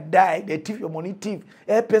want die, die. They thief your money, thief.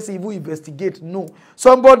 A person even investigate, no.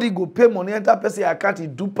 Somebody go pay money, enter person account, he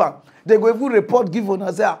dupe. They go even report, give on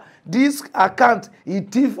us, say, this account, he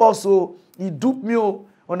thief also, he dupe me, on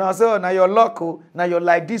us, now you're local, now you're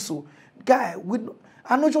like this, guy,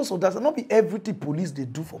 I know just that not be everything police they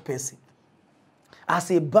do for person.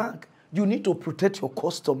 As a bank, you need to protect your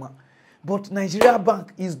customer. But Nigeria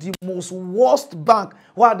Bank is the most worst bank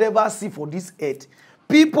what I ever see for this earth.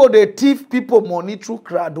 People, they thief people money through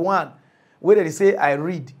crowd one. Where they say, I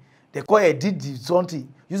read. They call it did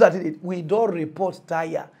something. We don't report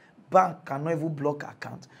tire. Bank cannot even block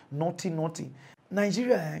account. Nothing.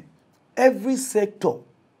 Nigeria, every sector,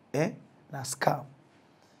 na scam.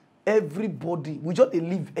 Everybody, we just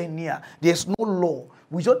live anywhere. There's no law.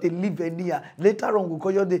 We just live anywhere. Later on, we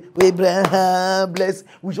call you the Abraham bless.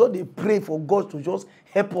 We just pray for God to just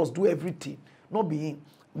help us do everything. Not being.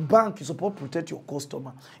 Bank is supposed to protect your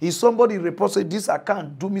customer. If somebody reports say this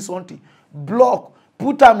account, do me something, block,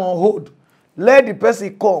 put them on hold, let the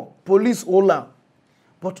person come, police hold them.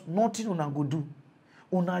 But nothing una go do.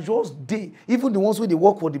 Una just dey. Even the ones where they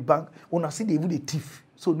work for the bank, una see they even the thief.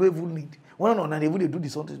 So no even need. One on they even they do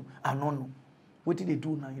this something. I don't know. What did they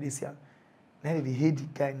do now? They say, then they hate the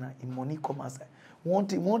guy now. In money come outside. One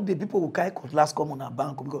day people will carry cutlass come on a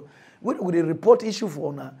bank because when they report issue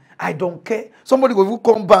for now, I don't care. Somebody will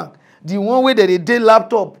come bank. The one way that they did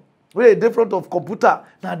laptop, where they front of computer,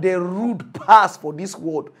 now they rude pass for this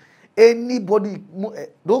world. Anybody,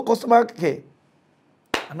 no customer care.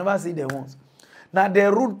 I never see them once. Now they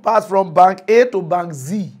rude pass from bank A to bank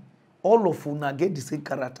Z. All of you now get the same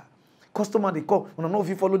character. Customer they come, you know if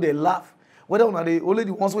you follow they laugh. Whether una they only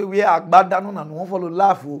the ones where we are bad down and one follow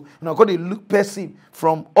laugh, you know, they look person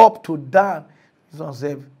from up to down. This one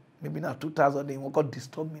say maybe now 2,000 they won't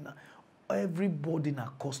disturb me now. Everybody na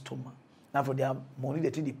customer. Now for their money they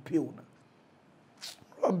think they pay una.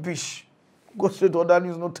 Rubbish. Go straight to other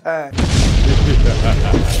news, no time.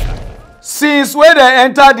 Since when they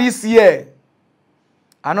enter this year,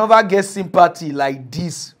 I never get sympathy like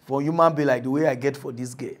this for human being like the way I get for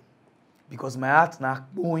this girl. Because my heart now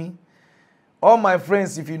going. All my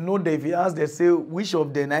friends, if you know them, if you ask, they say, which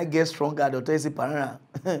of them I get stronger? They'll tell you, Pararan.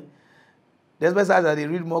 That's why they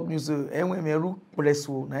read mock news. And when I press,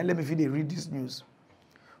 now let me feel they read this news.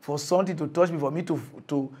 For something to touch me, for me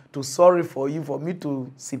to sorry for you, for me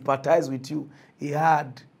to sympathize with you, it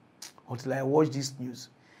hard until I watch this news.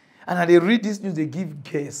 And when they read this news, they give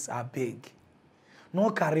guess, I beg.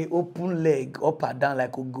 No carry open leg up and down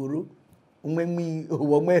like a guru.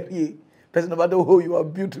 Person number two, oh, you are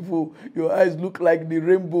beautiful. Your eyes look like the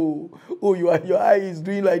rainbow. Oh, your eye is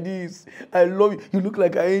doing like this. I love you. You look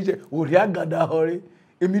like an angel. Oh, riagada hore.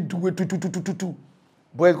 Emi do tu.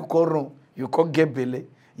 Boys go wrong. You can't get belly.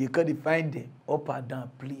 You can't find them up and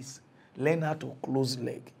down. Please learn how to close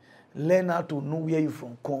leg. Learn how to know where you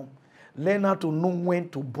from come. Learn how to know when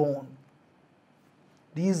to born.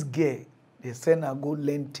 This girl, they send her go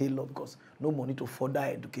learn tailor because no money to further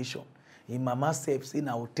education. In mama self say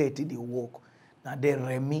na hotel till they work. Now they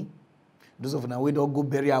Remy. Those of now we don't go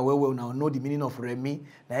bury her well now know the meaning of Remy.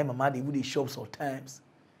 Now mama they do the shop sometimes.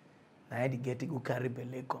 Now they get to go carry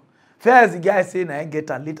beleko. First the guy say now get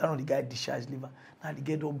and later on the guy discharge liver. Now the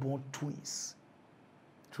guy don't born twins.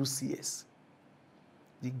 Through CS.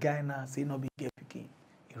 The guy now say no be get picking.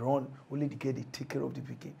 He run only the guy they take care of the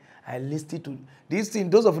picking. I listened to this thing.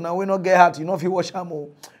 Those of now we not get hurt. You know if you watch them all.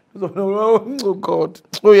 Oh God.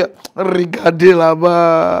 Oh yeah. Regardez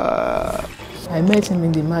là-bas. I met him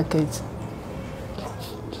in the market.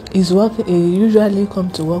 He's working. He usually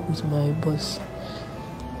come to work with my boss.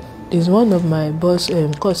 He's one of my boss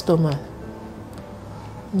customer.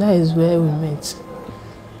 That is where we met.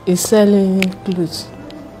 He's selling clothes.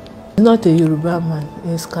 He's not a Yoruba man.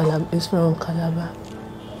 He's from Calabar.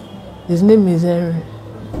 His name is Henry.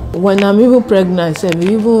 When I'm even pregnant, you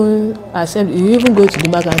even go to the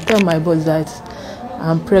market and tell my boss that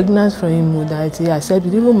I'm pregnant from him, that he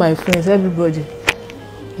accepted. Even my friends, everybody,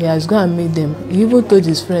 he has gone and meet them. He even told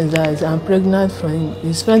his friends that I'm pregnant from him.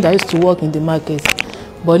 His friend that used to work in the market.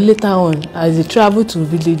 But later on, as he traveled to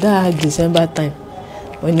village, that December time,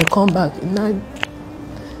 when he come back, now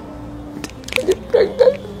he's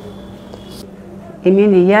pregnant. Èmi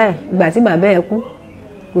nìyá ẹ̀ ìgbà tí bàbá ẹ̀ kú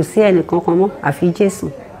kò sí ẹnì kankan mọ́ àfi Jésù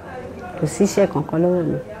kò sí iṣẹ́ kankan lọ́wọ́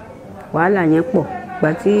mi wàhálà yẹn pọ̀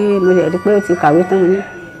ìgbà tí mo lè rí pé ó ti kàwé tán ní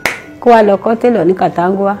kó wá lọ kọ́ télọ̀ ní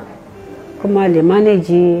Katangua kó máa lè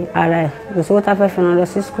manage ara ẹ̀ kò sí wọ́n tá fẹ́ fi ràn lọ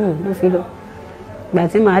sí school ló fi lọ ìgbà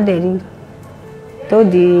tí màá dẹ̀ rí tó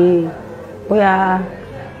di bóyá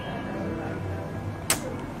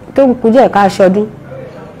tó kú jẹ́ ká aṣọdún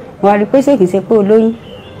wọ́n rí pé ṣé kìí ṣe pé olóyún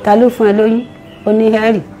ta ló fún ẹ lóyún ó ní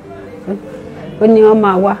Harry ó ní wọ́n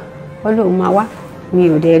máa wá ó lóun máa wá mi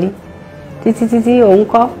ò dẹ̀ rí títí òun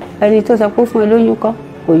kọ́ ẹni tó sọ pé fún ẹ lóyún kọ́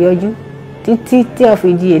kò yọjú títí tí ó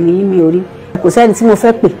fi di ènìyàn mi ò rí kò sẹ́ni tí mo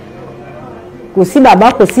fẹ́ pè kò sí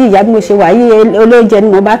bàbá kò sí ìyá bí mo ṣe wà yí olóúnjẹ ni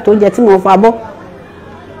mo bá tó oúnjẹ tí mo fa bọ́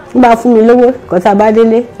ń bá fún mi lówó kọ́tà bá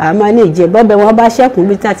délé àá máa ní ìjẹ bọ́bẹ̀ wọn bá ṣẹ́kùn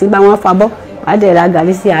bí tí a ti bá wọn fa bọ́ wàá dẹ̀ ra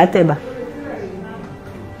gàrí sí àátẹ̀bà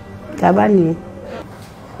tàbá nìyẹn.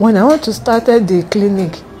 When I want to start the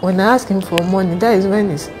clinic, when I asked him for money, that is when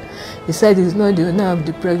he said he's not the owner of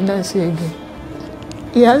the pregnancy again.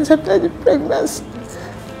 He accepted the pregnancy,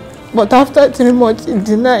 but after 3 months, he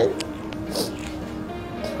denied.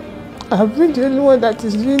 I've been the only one that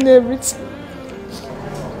is doing everything.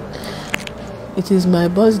 It is my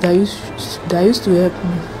boss that used to help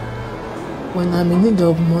me when I'm in need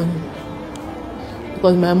of money.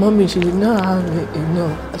 Because my mommy, she did not have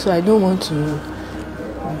enough, so I don't want to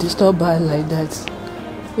disturb her like that.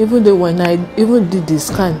 Even though when I even did the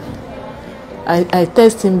scan, I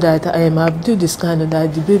test him that I've do the scan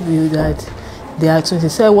that the baby that they are twins. He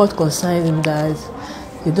said what concerns him that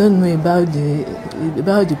he don't know about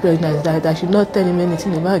the pregnancy, that I should not tell him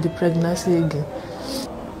anything about the pregnancy again.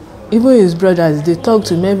 Even his brothers, they talk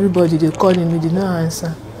to him, everybody, they call him, he did not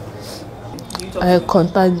answer. I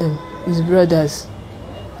contact them, his brothers.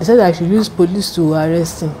 They said I should use police to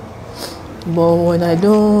arrest him. But when I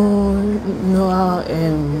don't know how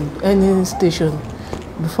any station,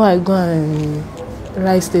 before I go and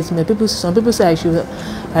write statement, some people say I should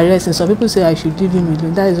arrest him, some people say I should leave him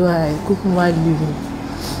alone. That is why I couldn't want to leave him.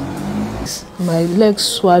 My legs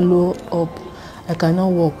swallow up. I cannot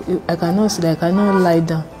walk. I cannot sit. I cannot lie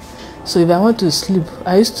down. So if I want to sleep,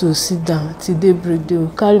 I used to sit down till daybreak. They will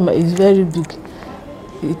carry my. It's very big.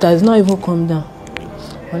 It has not even come down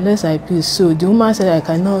unless I pee. So the woman said I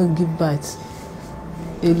cannot give birth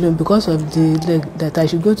alone because of the leg, that I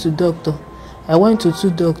should go to doctor. I went to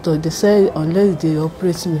 2 doctors. They said unless they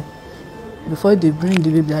operate me before they bring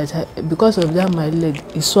the baby, because of that my leg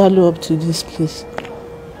is swallowed up to this place.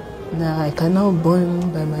 Now I cannot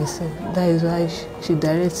born by myself. That is why she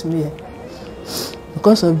directs me here.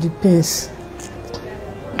 Because of the pains.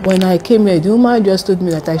 When I came here, the woman just told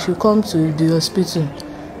me that I should come to the hospital,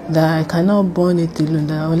 that I cannot born it alone,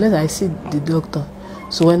 that unless I see the doctor.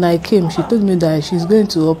 So when I came, she told me that she's going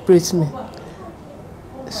to operate me.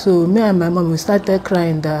 So me and my mom, we started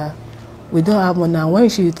crying that we don't have money. And when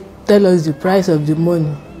she tell us the price of the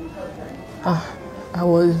money, I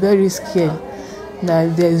was very scared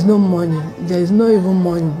that there is no money. There is no even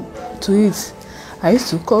money to it, I used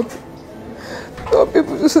to call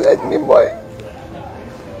people to send me money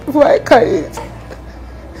before I carry it.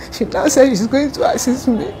 She now said she's going to assist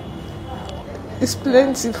me. It's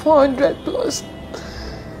plenty, 400 plus.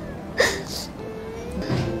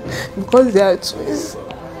 Because they are twins.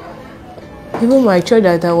 Even my church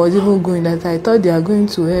that I was even going, that I thought they are going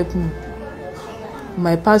to help me,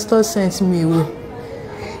 my pastor sent me away.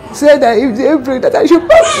 He said that if they pray that I should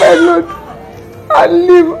pass my load and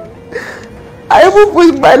leave. I even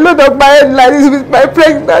put my load on my head like this with my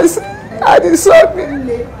pregnancy, and he saw me.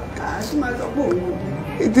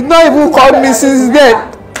 He did not even call me since then.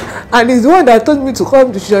 And he's the one that told me to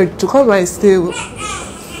come to church, to come and stay.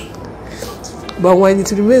 But when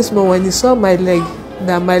it remains small, when he saw my leg,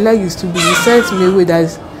 that my leg used to be, he sent me away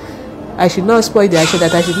that I should not spoil the action,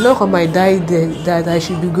 that I should not come and die there, that I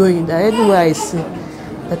should be going, that anywhere I see,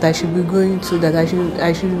 that I should be going to, that I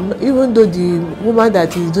should, even though the woman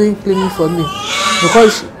that is doing cleaning for me,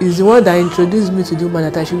 because he's the one that introduced me to the woman,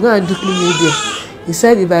 that I should go and do cleaning there. He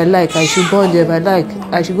said if I like, I should burn there. If I like,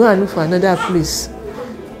 I should go and look for another place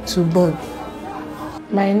to burn.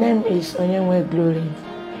 My name is Onyenwe Glory,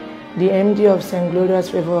 the MD of St. Glorious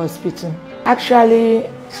Favor Hospital. Actually,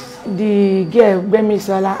 the girl,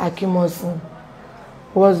 Bemisola Akimosin,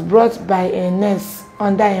 was brought by a nurse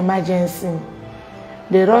under emergency.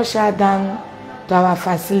 They rushed her down to our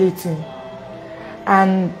facility,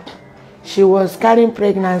 and she was carrying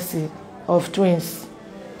pregnancy of twins.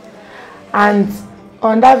 And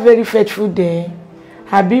on that very fateful day,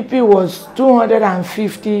 her BP was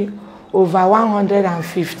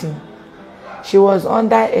 250/150. She was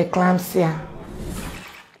under eclampsia.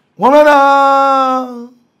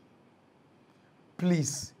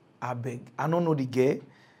 Please, I beg. I don't know the girl.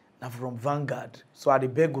 Now from Vanguard. So I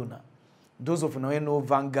beg una. Those of you who know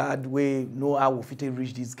Vanguard, we know how we fit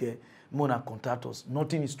reach this girl. Mona contact us.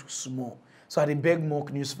 Nothing is too small. So I beg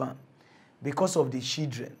Mock News fan. Because of the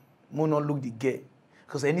children, Mona look the girl.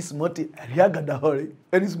 Because any smarty,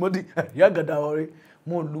 any smarty,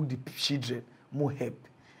 more look the children, more help.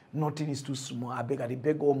 Nothing is too small. I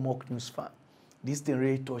beg all Mock News fan. This thing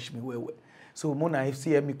really touched me well. So Mona, if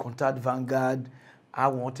see me contact Vanguard, I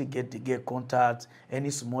want to get the girl contact. Any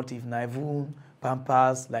smarty, if not even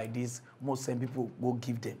Pampers like this, most same people go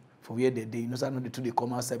give them for where they You know, so I know the two they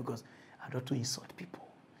come outside because I don't want to insult people.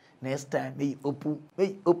 Next time, may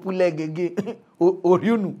open leg again. Or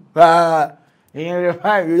you know,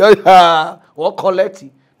 what collect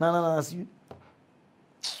it? No, see.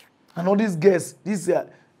 And all these guests, this is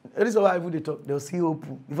how they talk. They'll see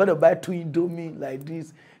open. If they buy 2 Indomie like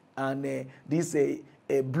this, and this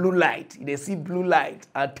blue light, they see blue light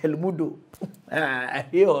and Telemundo. I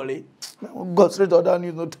hear all it. Go straight on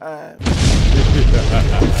down, no time.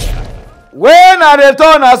 When I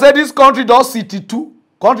return, I said this country does city too.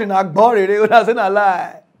 Country na boring. They gonna say na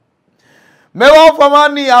lie. Me want for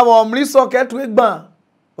money. I want money socket to egban.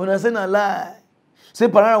 Gonna say na lie. Say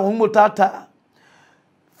Pararan Mock tata.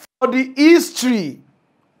 For the history,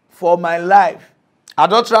 for my life, I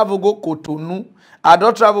don't travel go Cotonou. I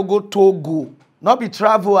don't travel go Togo. Not be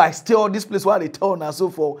travel, I stay on this place where they turn and so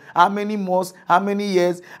for how many months, how many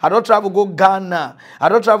years. I don't travel go Ghana. I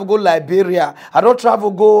don't travel go Liberia. I don't travel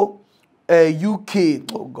go UK.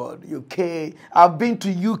 Oh God, UK. I've been to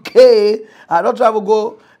UK. I don't travel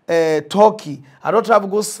go Turkey. I don't travel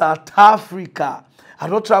go South Africa. I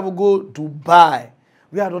don't travel go Dubai.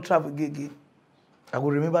 Where I don't travel again. I will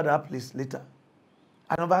remember that place later.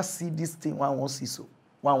 I never see this thing when I want to see so.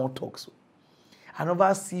 When I want to talk so. I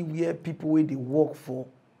never see where people where they work for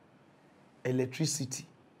electricity,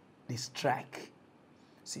 they strike.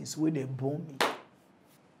 Since when they bomb me,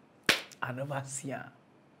 I never see her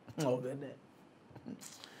over there.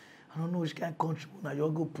 I don't know which kind of country now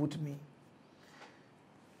you go put me.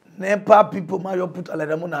 NEPA people might you put like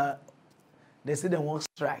them. They say they won't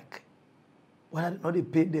strike. When I know they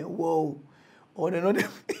pay their whoa, or they know they.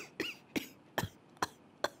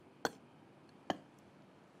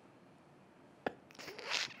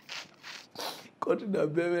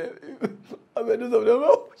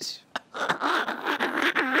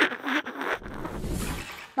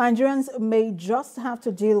 Nigerians may just have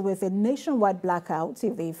to deal with a nationwide blackout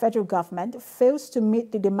if the federal government fails to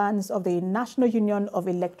meet the demands of the National Union of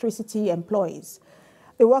Electricity Employees.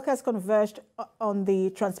 The workers converged on the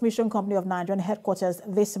Transmission Company of Nigerian headquarters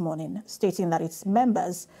this morning, stating that its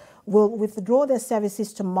members will withdraw their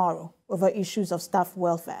services tomorrow over issues of staff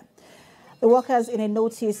welfare. The workers, in a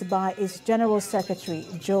notice by its General Secretary,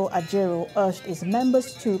 Joe Ajero, urged its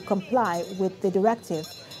members to comply with the directive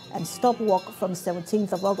and stop work from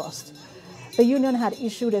 17th of August. The union had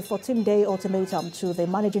issued a 14-day ultimatum to the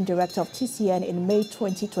managing director of TCN in May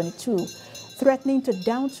 2022, threatening to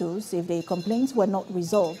down tools if the complaints were not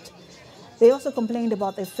resolved. They also complained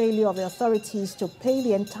about the failure of the authorities to pay the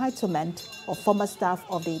entitlement of former staff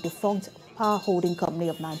of the defunct Power Holding Company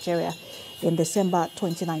of Nigeria in December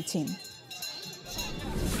 2019.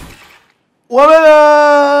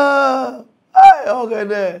 Okay,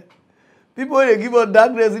 there. People they give us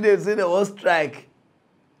dark residents say they want strike.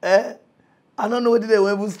 I don't know what they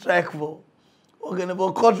want to strike for. Okay,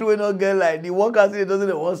 but country will not get like the workers say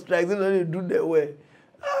doesn't want strike, they don't do their way.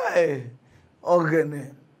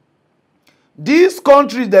 Okay. These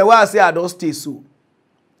countries they want to say I don't stay so.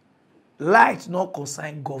 Light not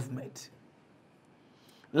concern government.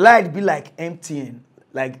 Light be like MTN,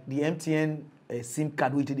 like the MTN SIM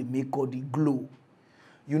card which they make called the Glow.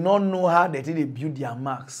 You don't know how they build their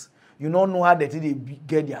marks. You don't know how they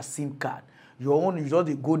get their SIM card. You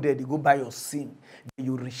just go there, they go buy your SIM,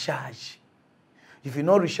 you recharge. If you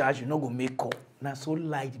not recharge, you not go make call. Now so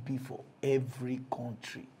light be for every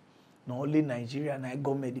country. Not only Nigeria, now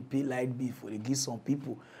government they pay light bill for they give some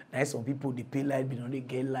people. Now some people they pay light bill, don't they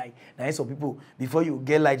get light. Now some people before you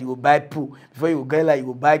get light, you will buy pool. Before you get light, you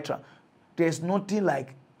will buy There's nothing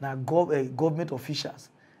like now government officials.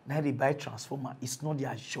 Now they buy transformer. It's not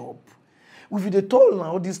their job. If they told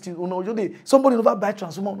now all these things, somebody never buy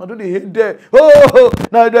transformer. Now don't they hate there?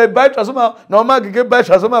 Now they buy transformer. Now man can buy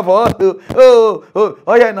transformer for us.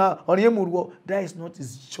 Yeah, now on Yemurwo. That is not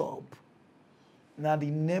his job. Now the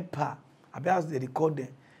NEPA, I bet they record them.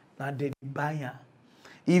 Now they buy.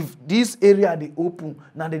 If this area they open,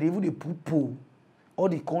 now they even they put pool. All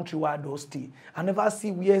the country where they stay. I never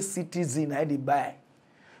see where citizen I they buy.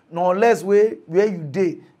 No less where you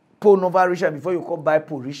dey poll Nova Risha before you come buy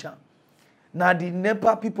poll Risha. Now the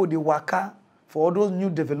NEPA people they waka for all those new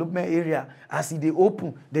development area as they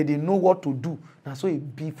open, they know what to do. Now so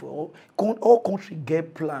it be for all country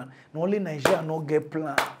get plan. Not only Nigeria not get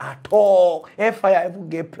plan at all. Fire even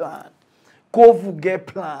get plan. Kovu get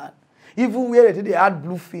plan. Even where they add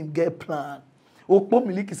blue film get plan. Okpo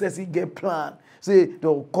Miliki says he get plan. Say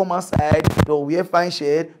they'll come outside, they'll wear fine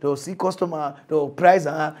shirt, they'll see customer, they'll price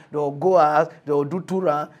her, they'll go out, they'll do tour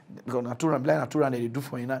run, because blind tour run they do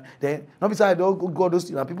for you now. Then not besides they'll go those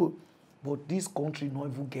things people. But this country not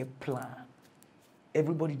even get plan.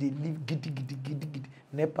 Everybody they live giddy.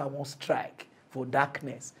 NEPA won't strike for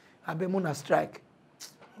darkness. I bet Mona strike.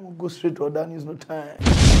 We'll go straight to other news, no time.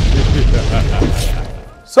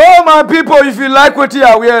 So my people, if you like what you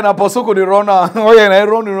are wearing, I posoko the runner. Oh yeah, I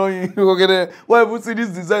run. You get it. Why you see this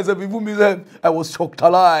design? Some people me say I was shocked.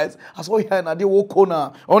 I saw here and I did walk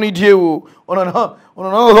corner. Only deal.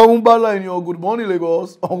 On bala in your good morning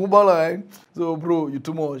Lagos. On bala. So bro, you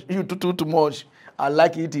too much. You too much. I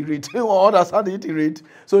like it rate. I understand it rate.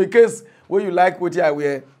 So in case when you like what you are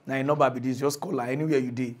wearing, now you know baby this just call her anywhere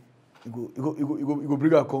you did. You go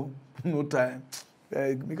bring her come. No time.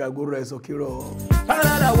 Make I go rest, okay, bro.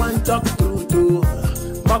 Parara one talk true too.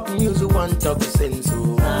 Mock news one talk sense.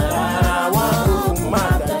 Parara one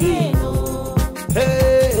mad again.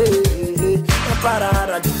 Hey,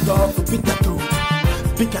 Parara the talk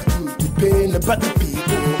pick a truth to pain about the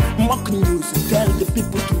people. Mock news tell the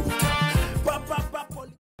people truth.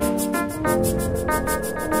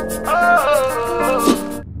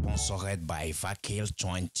 Sponsored by Fakil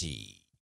 20.